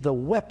is the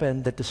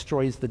weapon that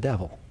destroys the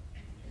devil.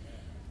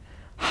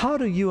 How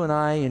do you and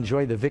I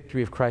enjoy the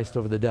victory of Christ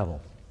over the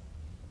devil?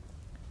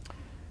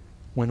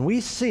 When we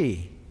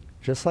see,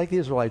 just like the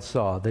Israelites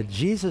saw, that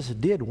Jesus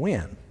did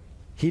win.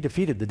 He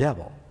defeated the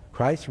devil.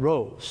 Christ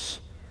rose.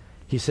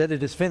 He said,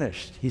 "It is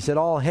finished." He said,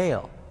 "All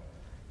hail."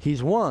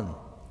 He's won.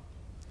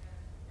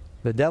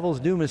 The devil's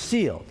doom is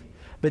sealed.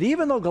 But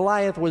even though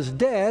Goliath was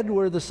dead,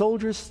 were the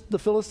soldiers, the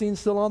Philistines,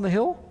 still on the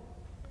hill?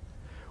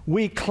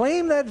 We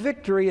claim that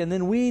victory, and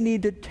then we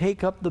need to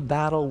take up the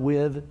battle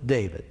with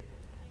David.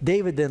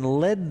 David then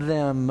led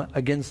them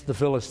against the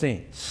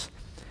Philistines.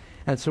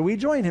 And so we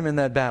join him in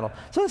that battle.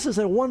 So this is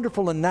a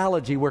wonderful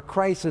analogy where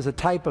Christ is a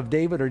type of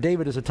David, or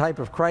David is a type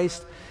of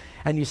Christ.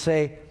 And you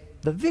say,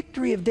 the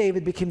victory of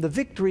David became the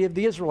victory of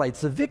the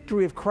Israelites. The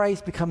victory of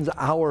Christ becomes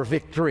our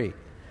victory.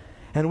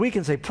 And we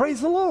can say,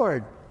 praise the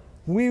Lord,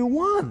 we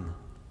won.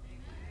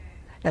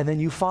 And then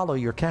you follow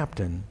your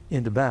captain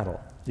into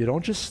battle. You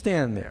don't just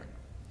stand there.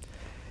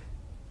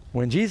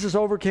 When Jesus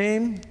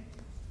overcame,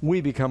 we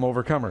become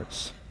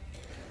overcomers.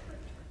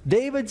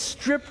 David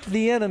stripped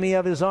the enemy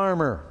of his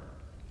armor.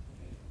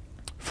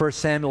 1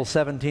 Samuel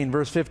 17,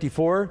 verse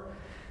 54,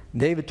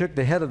 David took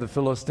the head of the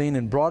Philistine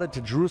and brought it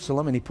to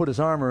Jerusalem, and he put his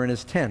armor in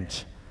his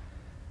tent.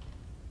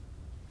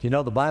 You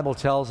know, the Bible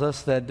tells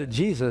us that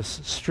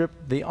Jesus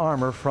stripped the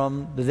armor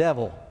from the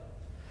devil.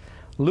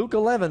 Luke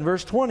 11,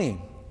 verse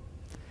 20,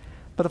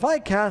 but if I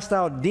cast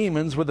out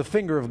demons with the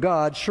finger of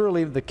God,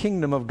 surely the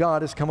kingdom of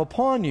God has come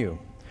upon you.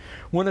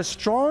 When a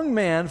strong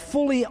man,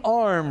 fully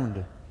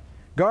armed,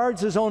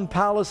 guards his own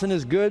palace and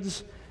his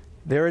goods,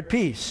 they're at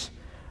peace.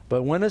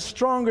 But when a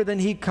stronger than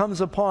he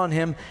comes upon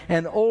him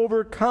and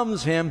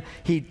overcomes him,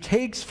 he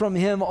takes from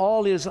him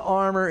all his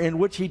armor in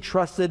which he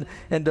trusted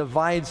and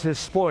divides his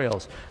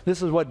spoils.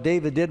 This is what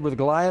David did with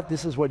Goliath.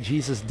 This is what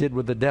Jesus did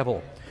with the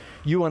devil.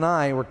 You and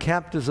I were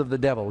captives of the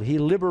devil. He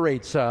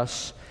liberates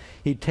us.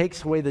 He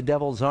takes away the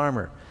devil's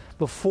armor.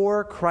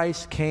 Before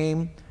Christ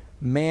came,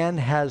 man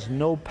has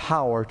no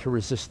power to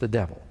resist the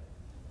devil.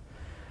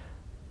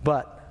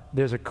 But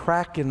there's a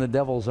crack in the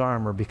devil's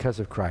armor because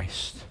of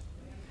Christ.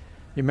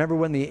 You remember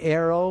when the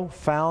arrow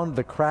found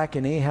the crack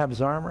in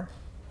Ahab's armor?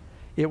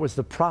 It was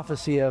the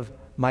prophecy of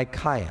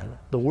Micaiah,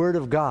 the word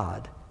of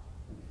God.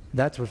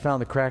 That's what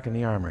found the crack in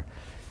the armor.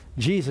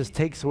 Jesus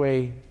takes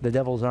away the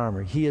devil's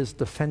armor. He is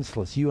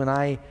defenseless. You and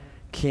I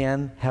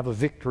can have a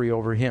victory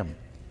over him.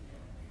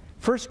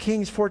 1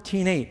 Kings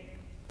 14:8.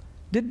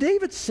 Did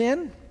David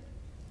sin?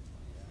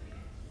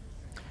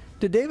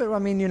 Did David,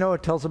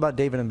 it tells about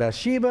David and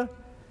Bathsheba.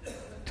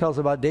 It tells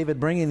about David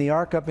bringing the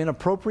ark up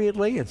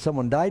inappropriately and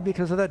someone died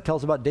because of that. It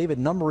tells about David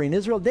numbering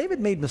Israel. David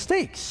made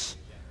mistakes.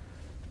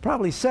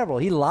 Probably several.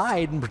 He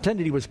lied and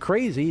pretended he was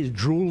crazy. He's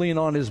drooling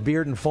on his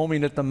beard and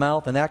foaming at the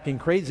mouth and acting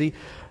crazy.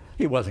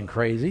 He wasn't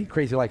crazy.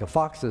 Crazy like a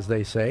fox, as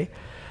they say.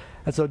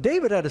 And so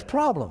David had his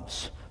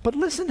problems. But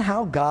listen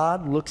how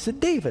God looks at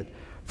David.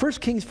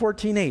 1 Kings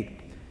 14:8.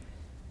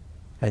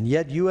 And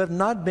yet you have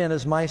not been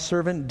as my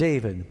servant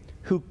David,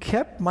 who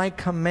kept my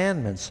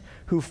commandments,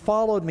 who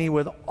followed me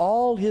with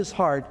all his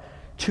heart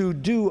to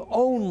do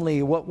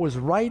only what was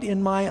right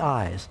in my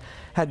eyes.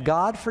 Had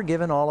God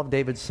forgiven all of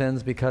David's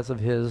sins because of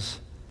his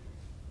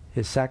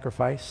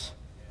sacrifice?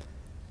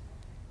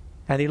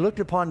 And he looked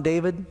upon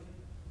David.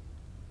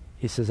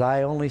 He says,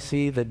 I only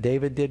see that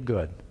David did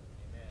good.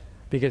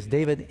 Because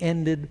David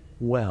ended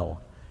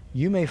well.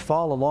 You may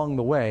fall along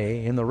the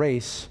way in the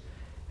race,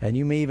 and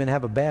you may even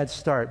have a bad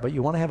start, but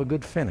you want to have a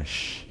good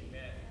finish.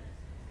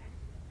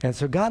 And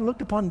so God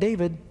looked upon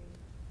David,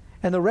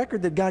 and the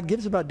record that God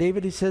gives about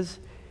David, he says,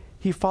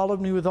 he followed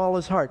me with all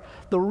his heart.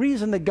 The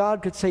reason that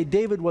God could say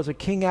David was a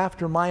king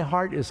after my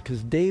heart is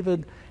because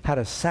David had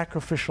a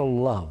sacrificial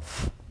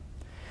love.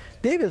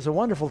 David is a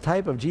wonderful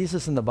type of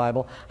Jesus in the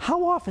Bible.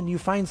 How often do you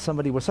find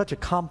somebody with such a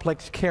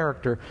complex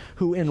character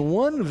who in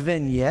one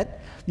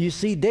vignette, you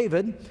see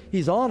David,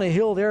 he's on a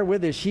hill there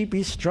with his sheep,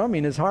 he's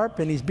strumming his harp,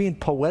 and he's being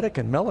poetic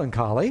and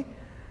melancholy.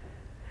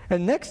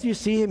 And next you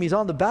see him, he's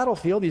on the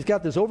battlefield, he's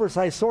got this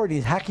oversized sword, and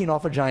he's hacking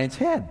off a giant's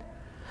head.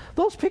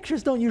 Those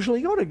pictures don't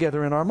usually go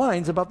together in our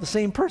minds about the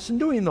same person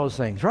doing those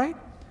things, right?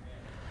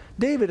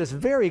 David is a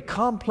very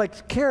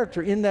complex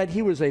character in that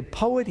he was a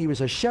poet, he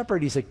was a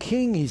shepherd, he's a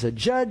king, he's a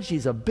judge,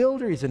 he's a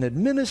builder, he's an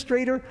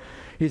administrator,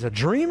 he's a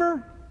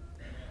dreamer,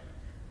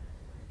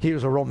 he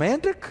was a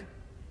romantic.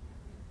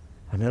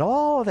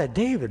 All of that,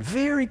 David,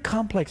 very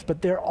complex,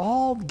 but they're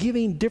all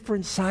giving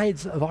different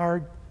sides of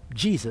our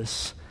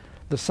Jesus,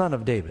 the son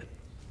of David.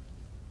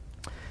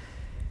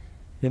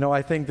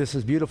 I think this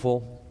is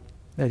beautiful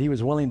that he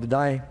was willing to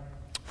die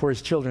for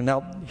his children.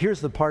 Now,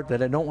 here's the part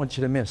that I don't want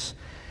you to miss.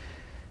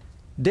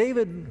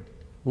 David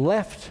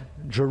left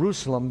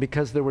Jerusalem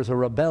because there was a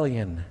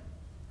rebellion.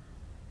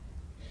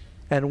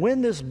 And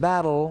when this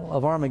battle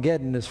of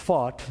Armageddon is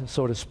fought,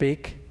 so to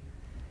speak,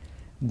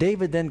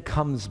 David then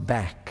comes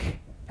back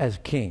as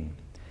king.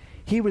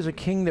 He was a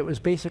king that was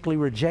basically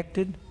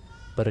rejected,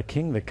 but a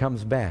king that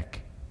comes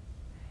back.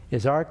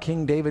 Is our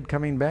King David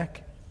coming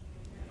back?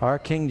 Our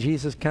King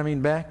Jesus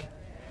coming back?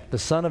 the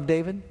son of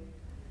David.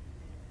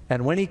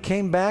 And when he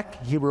came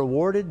back, he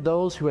rewarded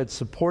those who had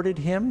supported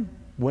him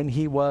when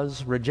he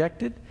was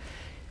rejected.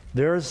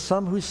 There are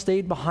some who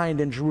stayed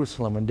behind in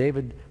Jerusalem when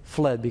David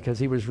fled because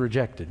he was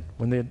rejected.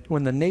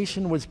 When the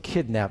nation was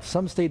kidnapped,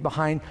 some stayed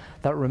behind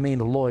that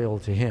remained loyal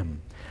to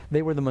him.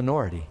 They were the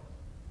minority.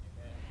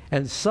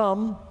 And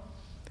some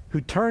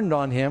who turned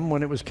on him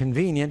when it was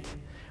convenient,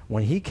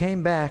 when he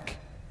came back,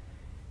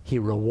 he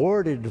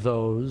rewarded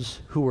those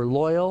who were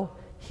loyal.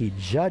 He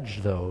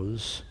judged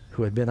those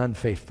who had been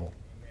unfaithful.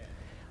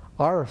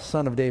 Our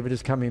son of David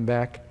is coming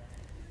back,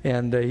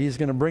 and he's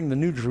going to bring the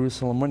new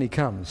Jerusalem when he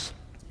comes.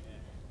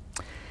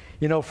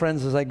 You know,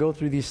 friends, as I go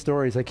through these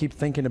stories, I keep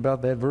thinking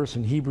about that verse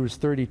in Hebrews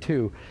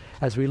 32.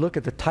 As we look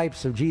at the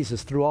types of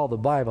Jesus through all the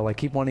Bible, I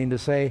keep wanting to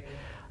say,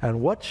 and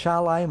what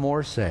shall I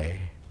more say?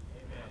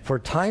 For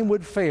time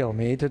would fail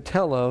me to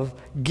tell of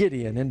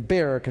Gideon and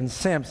Barak and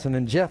Samson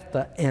and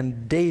Jephthah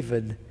and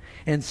David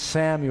and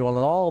Samuel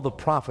and all the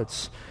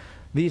prophets.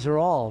 These are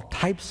all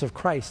types of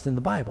Christ in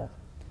the Bible.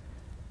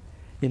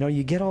 You know,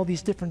 you get all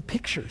these different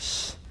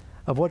pictures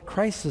of what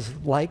Christ is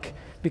like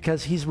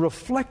because he's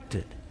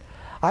reflected.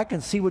 I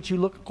can see what you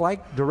look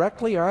like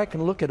directly, or I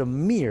can look at a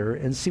mirror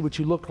and see what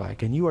you look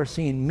like. And you are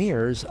seeing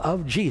mirrors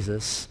of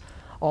Jesus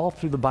all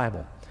through the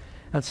Bible.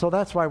 And so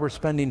that's why we're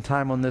spending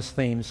time on this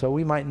theme, so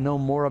we might know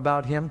more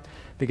about him.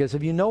 Because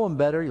if you know him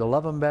better, you'll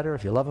love him better.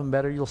 If you love him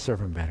better, you'll serve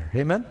him better.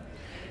 Amen?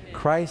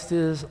 Christ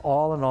is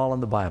all in all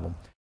in the Bible.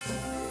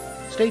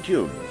 Stay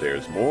tuned.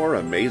 There's more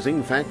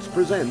Amazing Facts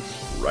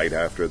Presents right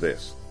after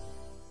this.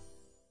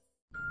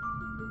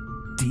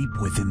 Deep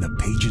within the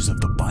pages of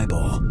the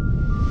Bible,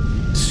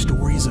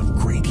 stories of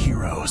great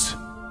heroes,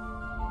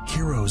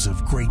 heroes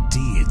of great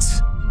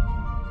deeds,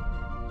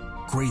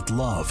 great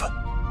love,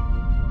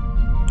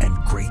 and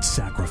great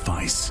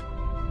sacrifice.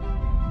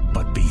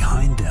 But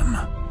behind them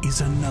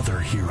is another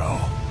hero,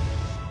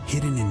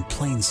 hidden in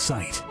plain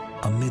sight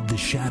amid the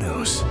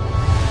shadows.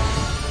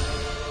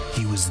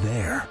 He was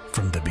there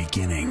from the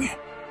beginning,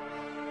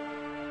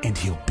 and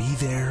he'll be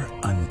there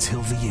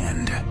until the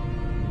end.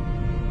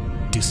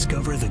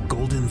 Discover the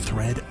golden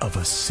thread of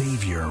a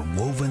Savior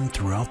woven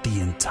throughout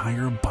the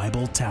entire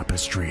Bible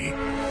tapestry.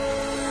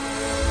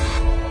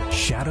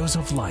 Shadows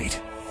of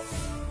Light.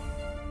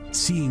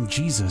 Seeing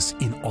Jesus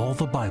in all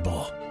the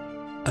Bible.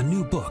 A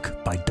new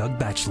book by Doug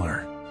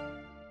Batchelor.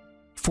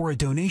 For a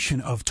donation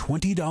of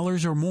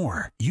 $20 or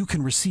more, you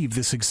can receive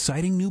this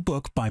exciting new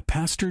book by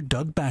Pastor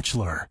Doug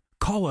Batchelor.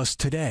 Call us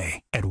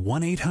today at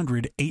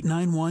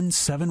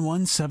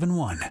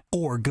 1-800-891-7171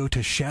 or go to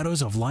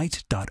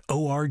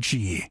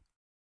shadowsoflight.org.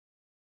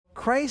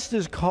 Christ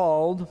is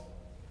called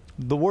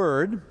the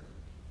Word.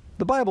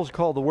 The Bible's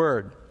called the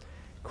Word.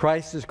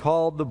 Christ is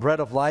called the bread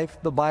of life.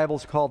 The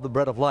Bible's called the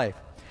bread of life.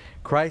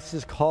 Christ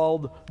is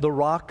called the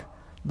rock.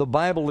 The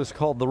Bible is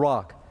called the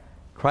rock.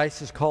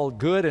 Christ is called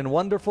good and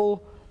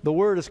wonderful. The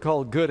Word is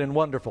called good and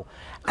wonderful.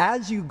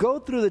 As you go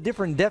through the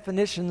different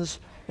definitions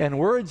and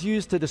words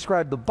used to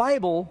describe the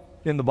Bible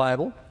in the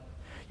Bible,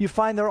 you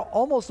find they're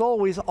almost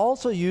always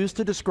also used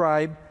to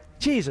describe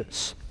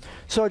Jesus.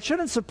 So it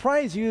shouldn't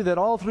surprise you that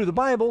all through the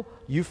Bible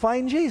you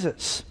find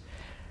Jesus.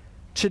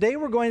 Today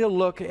we're going to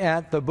look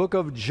at the book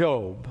of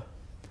Job,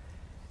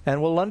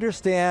 and we'll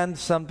understand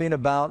something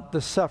about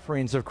the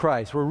sufferings of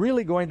Christ. We're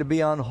really going to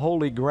be on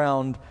holy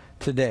ground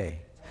today.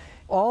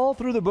 All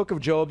through the book of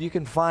Job you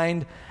can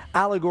find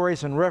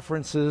allegories and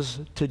references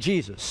to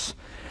Jesus.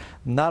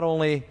 Not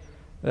only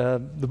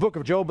the book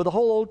of Job, but the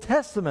whole Old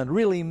Testament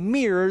really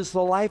mirrors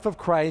the life of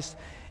Christ.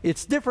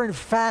 It's different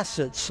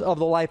facets of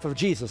the life of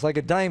Jesus. Like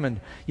a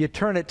diamond, you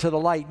turn it to the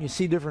light and you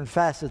see different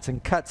facets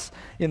and cuts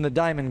in the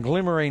diamond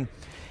glimmering.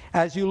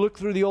 As you look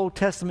through the Old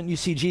Testament, you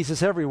see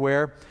Jesus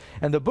everywhere,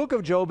 and the book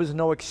of Job is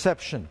no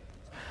exception.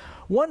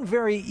 One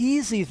very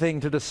easy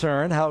thing to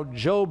discern how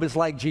Job is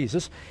like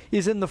Jesus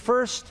is in the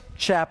first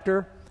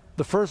chapter,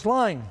 the first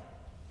line.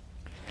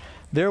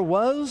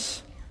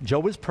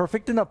 Job is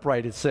perfect and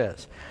upright, it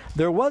says.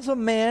 There was a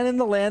man in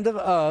the land of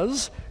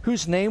Uz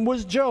whose name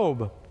was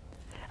Job.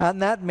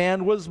 And that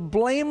man was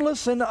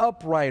blameless and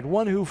upright,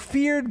 one who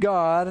feared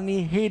God and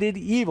he hated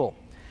evil.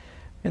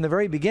 In the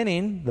very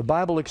beginning, the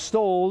Bible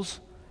extols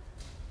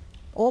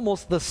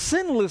almost the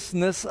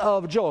sinlessness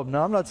of Job.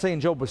 Now, I'm not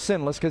saying Job was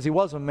sinless because he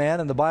was a man,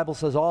 and the Bible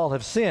says all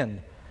have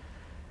sinned.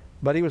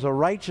 But he was a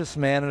righteous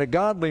man and a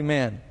godly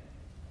man.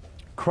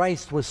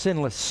 Christ was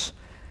sinless.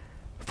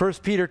 1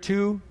 Peter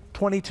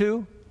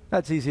 2:22,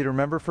 that's easy to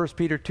remember, 1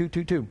 Peter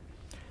 2:22.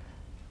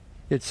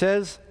 It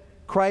says,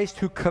 Christ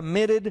who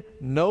committed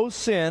no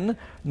sin,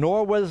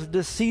 nor was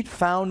deceit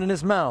found in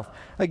his mouth.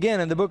 Again,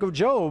 in the book of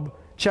Job,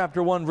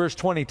 chapter 1, verse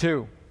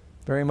 22.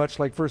 Very much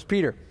like 1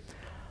 Peter.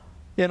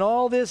 In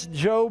all this,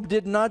 Job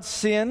did not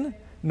sin,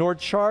 nor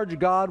charge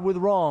God with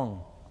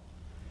wrong.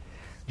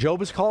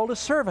 Job is called a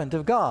servant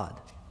of God.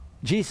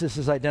 Jesus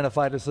is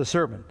identified as the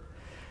servant.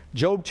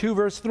 Job 2,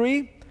 verse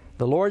 3,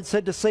 the Lord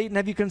said to Satan,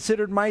 have you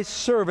considered my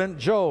servant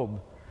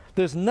Job?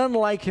 There's none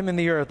like him in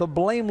the earth, a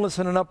blameless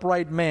and an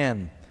upright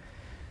man.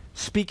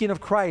 Speaking of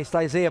Christ,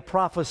 Isaiah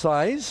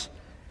prophesies,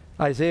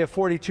 Isaiah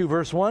 42,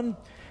 verse 1,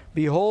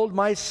 Behold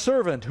my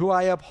servant, who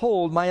I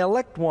uphold, my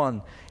elect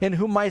one, in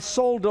whom my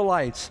soul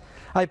delights.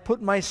 I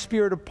put my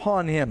spirit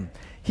upon him.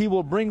 He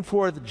will bring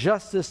forth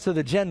justice to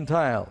the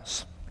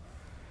Gentiles.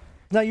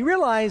 Now you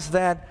realize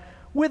that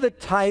with a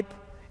type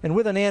and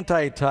with an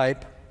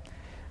antitype,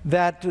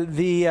 that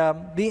the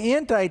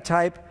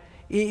antitype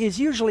is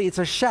usually, it's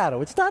a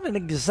shadow. It's not an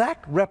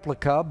exact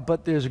replica,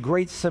 but there's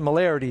great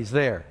similarities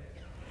there.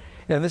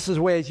 And this is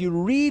why as you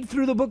read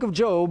through the book of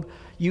Job,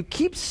 you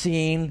keep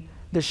seeing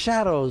the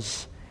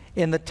shadows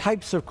in the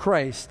types of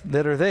Christ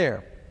that are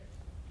there.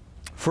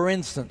 For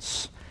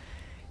instance,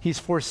 he's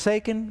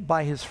forsaken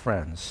by his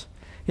friends.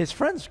 His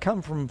friends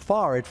come from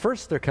far. At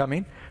first they're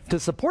coming to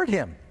support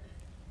him.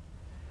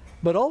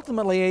 But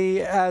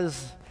ultimately,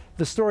 as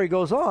the story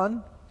goes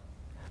on,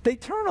 they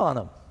turn on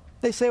him.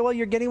 They say, well,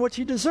 you're getting what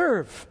you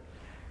deserve.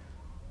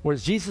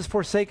 Was Jesus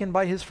forsaken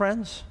by his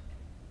friends?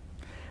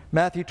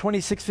 Matthew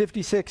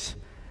 26:56.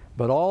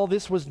 But all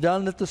this was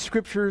done that the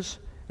scriptures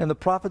and the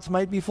prophets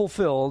might be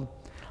fulfilled.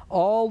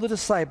 All the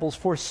disciples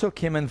forsook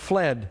him and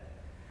fled.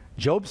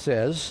 Job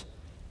says,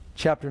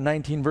 chapter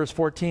 19, verse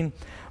 14,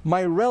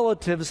 my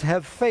relatives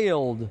have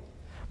failed.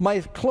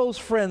 My close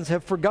friends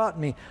have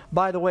forgotten me.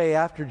 By the way,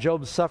 after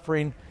Job's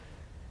suffering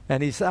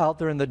and he's out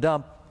there in the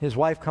dump, his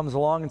wife comes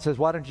along and says,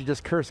 why don't you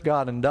just curse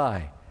God and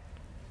die?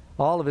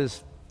 All of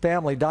his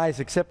family dies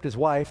except his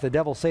wife. The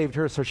devil saved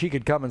her so she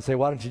could come and say,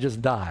 why don't you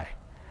just die?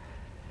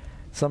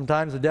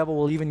 Sometimes the devil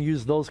will even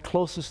use those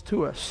closest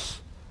to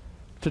us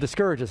to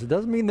discourage us. It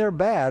doesn't mean they're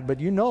bad, but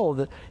you know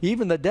that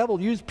even the devil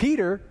used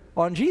Peter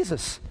on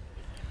Jesus.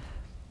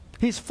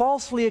 He's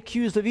falsely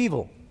accused of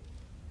evil.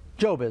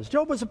 Job is.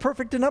 Job was a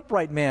perfect and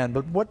upright man,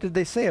 but what did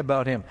they say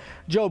about him?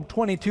 Job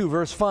 22,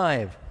 verse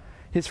 5.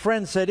 His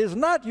friend said, is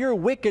not your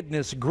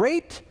wickedness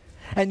great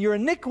and your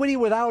iniquity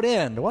without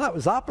end? Well, that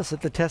was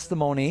opposite the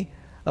testimony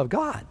of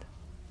God.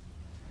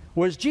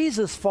 Was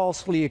Jesus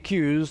falsely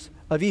accused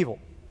of evil?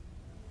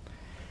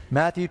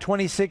 Matthew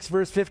 26,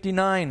 verse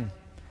 59.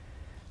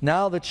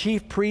 Now the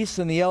chief priests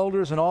and the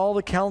elders and all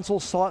the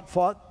council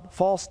fought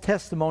false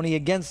testimony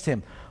against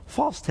him.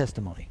 False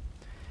testimony.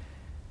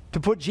 To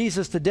put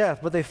Jesus to death,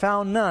 but they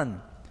found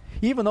none.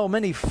 Even though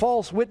many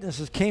false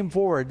witnesses came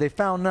forward, they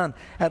found none.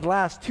 At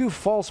last, 2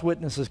 false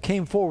witnesses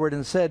came forward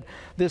and said,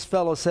 this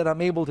fellow said,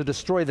 I'm able to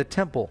destroy the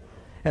temple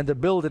and to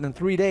build it in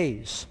 3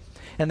 days.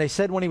 And they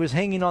said when he was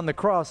hanging on the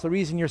cross, the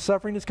reason you're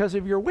suffering is because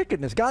of your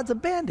wickedness. God's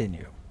abandoned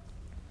you.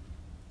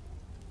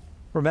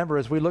 Remember,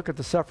 as we look at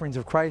the sufferings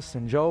of Christ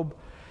and Job,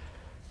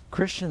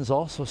 Christians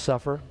also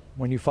suffer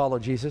when you follow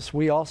Jesus.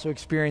 We also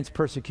experience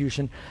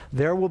persecution.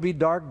 There will be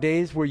dark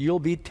days where you'll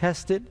be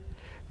tested.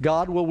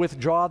 God will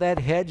withdraw that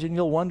hedge and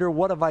you'll wonder,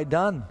 what have I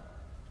done?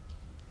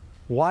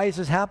 Why is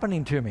this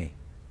happening to me?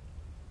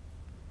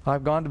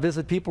 I've gone to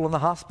visit people in the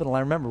hospital.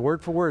 I remember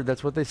word for word,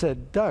 that's what they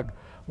said. Doug,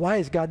 why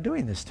is God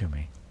doing this to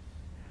me?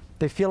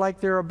 They feel like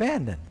they're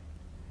abandoned.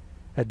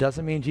 That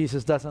doesn't mean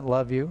Jesus doesn't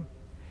love you.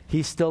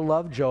 He still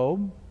loved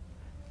Job.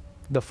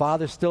 The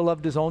father still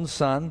loved his own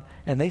son,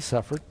 and they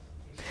suffered.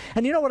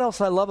 And you know what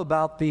else I love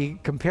about the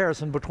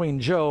comparison between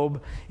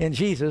Job and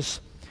Jesus?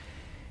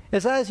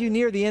 Is as you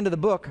near the end of the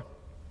book,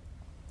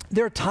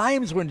 there are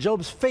times when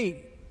Job's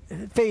faith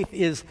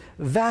is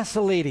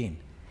vacillating.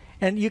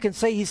 And you can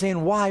say he's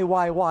saying, why?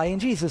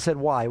 And Jesus said,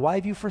 why? Why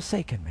have you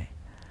forsaken me?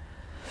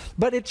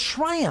 But it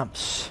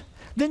triumphs.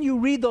 Then you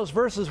read those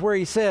verses where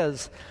he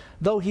says,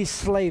 though he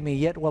slay me,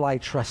 yet will I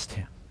trust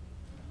him.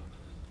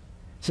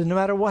 So no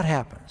matter what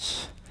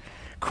happens,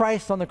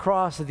 Christ on the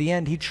cross at the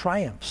end, he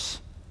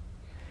triumphs.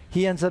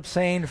 He ends up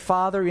saying,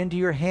 Father, into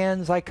your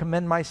hands I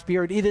commend my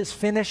spirit. It is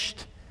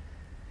finished.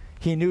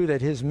 He knew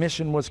that his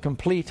mission was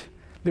complete.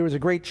 There was a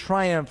great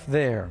triumph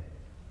there.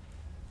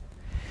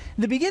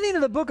 In the beginning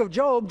of the book of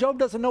Job, Job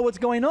doesn't know what's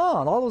going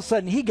on. All of a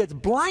sudden, he gets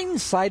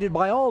blindsided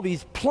by all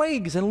these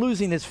plagues and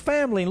losing his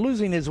family and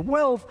losing his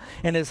wealth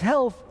and his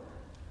health.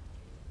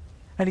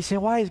 And he's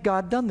saying, why has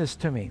God done this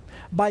to me?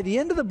 By the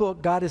end of the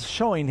book, God is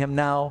showing him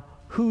now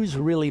who's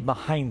really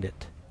behind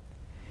it.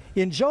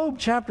 In Job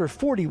chapter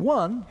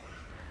 41,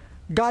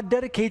 God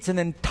dedicates an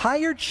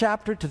entire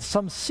chapter to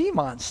some sea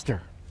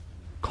monster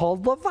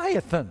called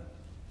Leviathan.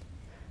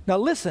 Now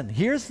listen,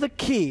 here's the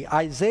key.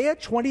 Isaiah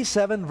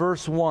 27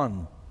 verse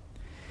 1.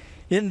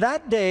 In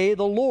that day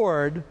the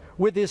Lord,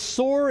 with his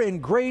sore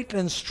and great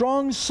and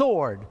strong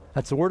sword,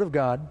 that's the word of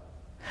God,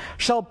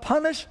 shall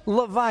punish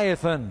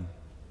Leviathan,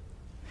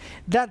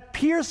 that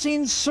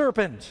piercing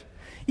serpent,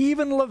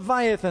 even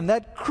Leviathan,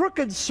 that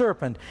crooked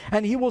serpent,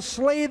 and he will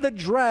slay the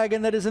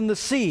dragon that is in the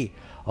sea.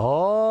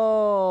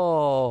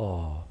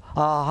 Oh,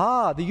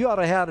 aha, you ought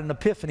to have an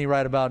epiphany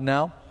right about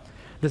now.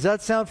 Does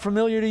that sound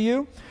familiar to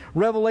you?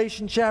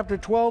 Revelation chapter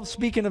 12,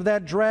 speaking of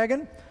that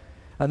dragon,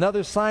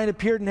 another sign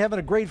appeared in heaven,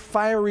 a great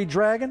fiery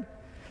dragon.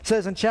 It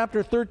says in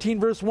chapter 13,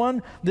 verse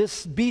 1,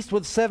 this beast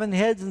with 7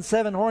 heads and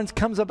 7 horns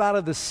comes up out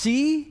of the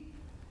sea.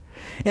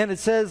 And it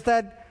says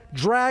that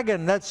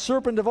dragon, that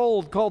serpent of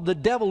old, called the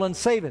devil and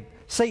Satan,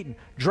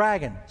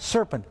 dragon,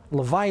 serpent,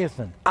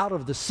 Leviathan, out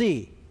of the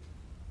sea.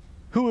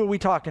 Who are we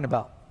talking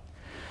about?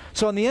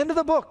 So in the end of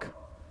the book,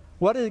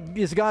 What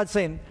is God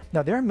saying?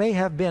 Now, there may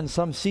have been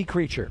some sea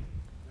creature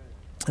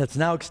that's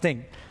now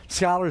extinct.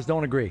 Scholars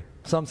don't agree.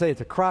 Some say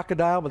it's a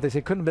crocodile, but they say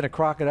it couldn't have been a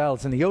crocodile.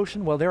 It's in the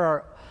ocean. Well, there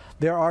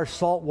are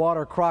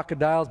saltwater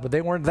crocodiles, but they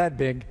weren't that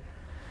big.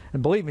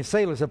 And believe me,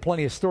 sailors have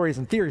plenty of stories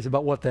and theories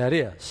about what that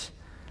is.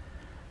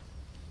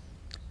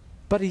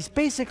 But he's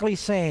basically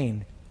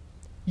saying,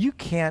 you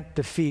can't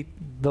defeat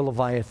the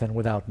Leviathan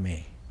without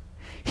me.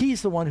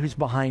 He's the one who's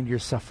behind your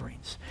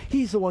sufferings.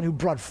 He's the one who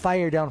brought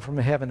fire down from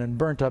heaven and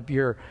burnt up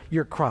your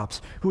crops,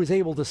 who was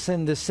able to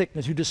send this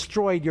sickness, who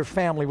destroyed your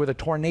family with a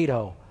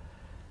tornado.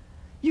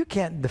 You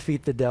can't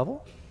defeat the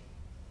devil.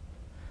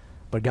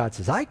 But God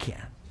says, I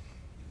can.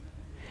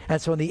 And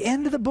so in the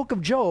end of the book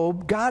of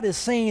Job, God is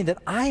saying that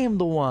I am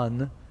the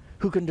one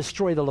who can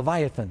destroy the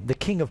Leviathan, the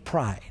king of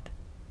pride.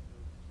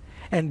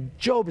 And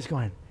Job is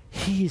going,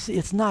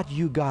 it's not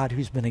you, God,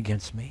 who's been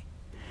against me.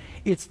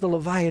 It's the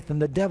Leviathan,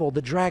 the devil,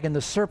 the dragon,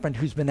 the serpent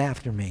who's been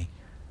after me.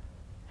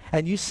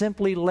 And you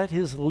simply let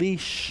his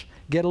leash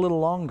get a little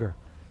longer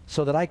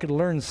so that I could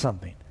learn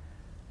something.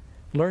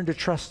 Learn to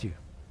trust you.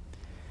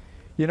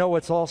 You know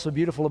what's also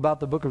beautiful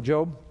about the book of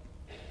Job?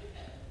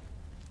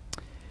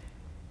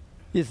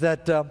 Is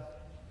that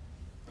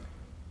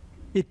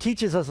it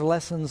teaches us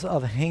lessons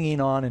of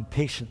hanging on and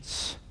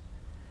patience.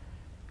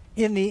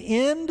 In the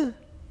end,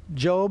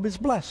 Job is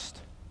blessed.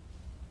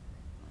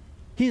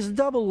 He's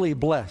doubly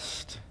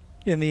blessed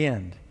in the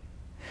end.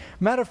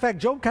 Matter of fact,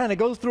 Job kind of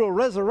goes through a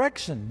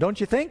resurrection, don't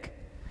you think?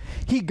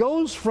 He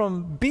goes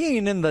from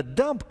being in the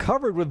dump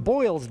covered with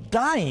boils,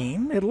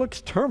 dying, it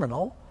looks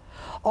terminal.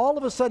 All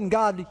of a sudden,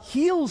 God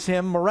heals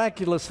him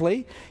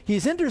miraculously.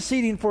 He's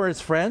interceding for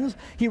his friends.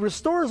 He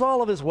restores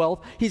all of his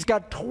wealth. He's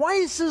got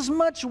twice as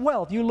much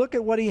wealth. You look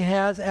at what he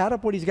has, add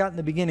up what he's got in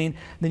the beginning,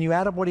 then you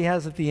add up what he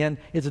has at the end,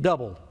 it's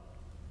doubled.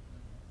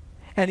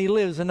 And he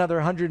lives another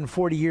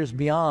 140 years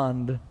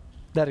beyond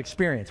that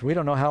experience. We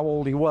don't know how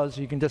old he was.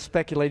 You can just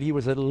speculate he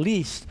was at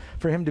least,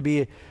 for him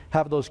to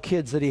have those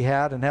kids that he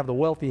had and have the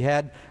wealth he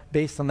had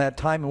based on that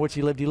time in which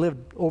he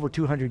lived over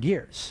 200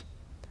 years.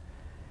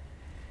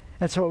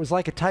 And so it was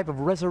like a type of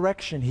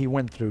resurrection he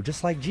went through,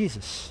 just like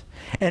Jesus.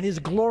 And his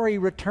glory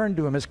returned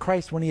to him as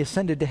Christ when he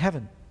ascended to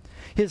heaven.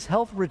 His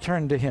health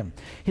returned to him.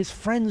 His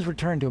friends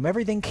returned to him.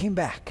 Everything came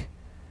back.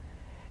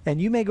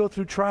 And you may go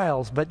through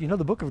trials, but you know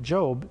the book of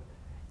Job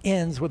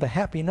ends with a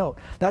happy note.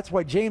 That's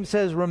why James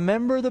says,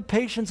 remember the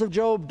patience of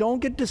Job. Don't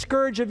get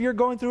discouraged if you're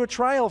going through a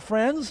trial,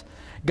 friends.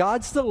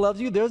 God still loves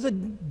you. There's a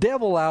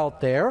devil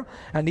out there,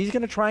 and he's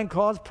going to try and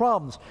cause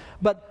problems.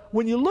 But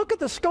when you look at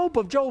the scope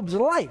of Job's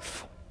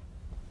life,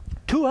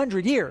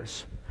 200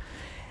 years,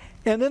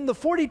 and then the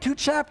 42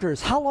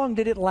 chapters, how long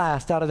did it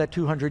last out of that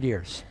 200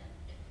 years?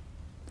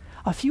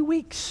 A few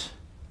weeks.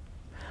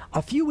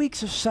 A few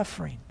weeks of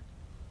suffering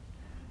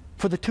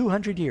for the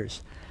 200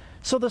 years.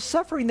 So the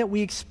suffering that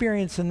we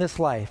experience in this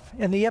life,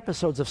 and the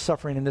episodes of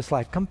suffering in this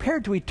life,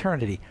 compared to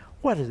eternity,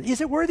 what is it?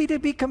 Is it worthy to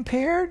be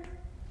compared?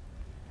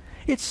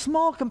 It's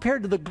small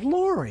compared to the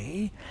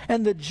glory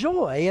and the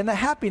joy and the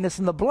happiness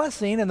and the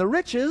blessing and the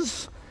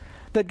riches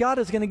that God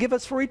is going to give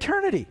us for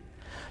eternity.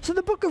 So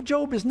the book of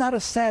Job is not a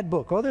sad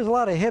book. Oh, there's a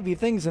lot of heavy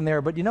things in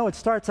there, but you know, it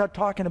starts out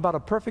talking about a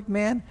perfect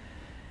man,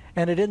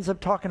 and it ends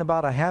up talking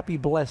about a happy,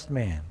 blessed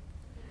man.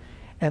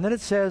 And then it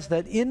says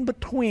that in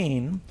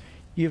between,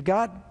 you've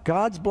got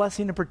God's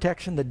blessing and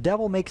protection. The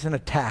devil makes an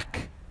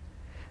attack.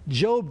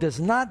 Job does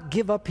not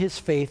give up his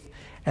faith,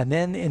 and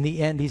then in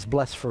the end, he's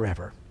blessed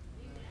forever.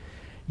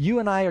 You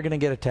and I are going to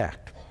get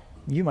attacked.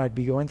 You might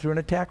be going through an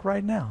attack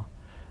right now.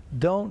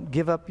 Don't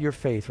give up your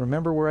faith.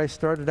 Remember where I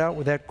started out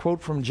with that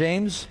quote from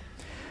James?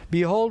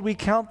 Behold, we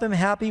count them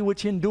happy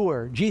which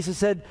endure. Jesus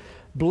said,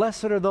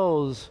 blessed are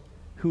those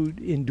who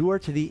endure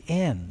to the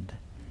end.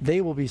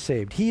 They will be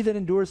saved. He that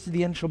endures to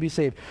the end shall be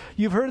saved.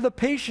 You've heard of the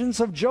patience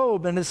of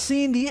Job and has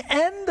seen the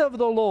end of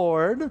the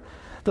Lord,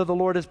 that the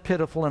Lord is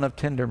pitiful and of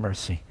tender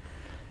mercy.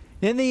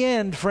 In the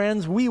end,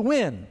 friends, we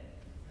win,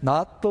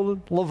 not the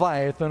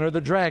Leviathan or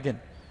the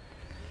dragon.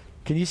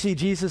 Can you see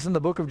Jesus in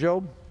the book of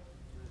Job?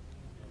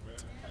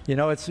 You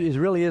know, it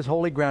really is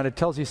holy ground. It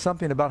tells you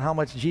something about how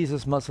much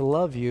Jesus must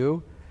love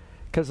you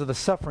because of the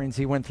sufferings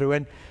he went through.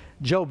 And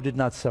Job did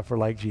not suffer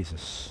like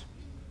Jesus.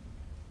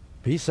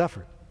 He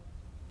suffered.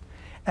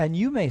 And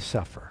you may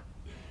suffer.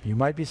 You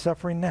might be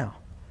suffering now.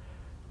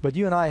 But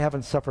you and I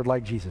haven't suffered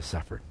like Jesus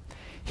suffered.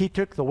 He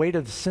took the weight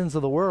of the sins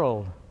of the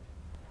world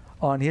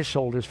on his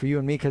shoulders for you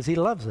and me because he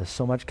loves us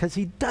so much, because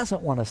he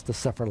doesn't want us to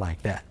suffer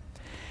like that.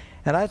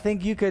 And I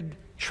think you could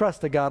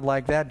trust a God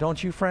like that,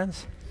 don't you,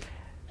 friends?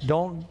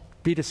 Don't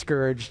be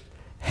discouraged.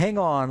 Hang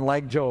on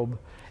like Job,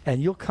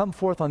 and you'll come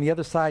forth on the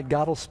other side.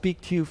 God will speak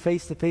to you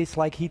face to face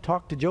like he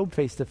talked to Job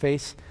face to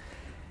face.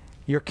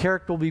 Your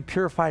character will be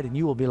purified, and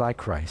you will be like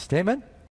Christ. Amen?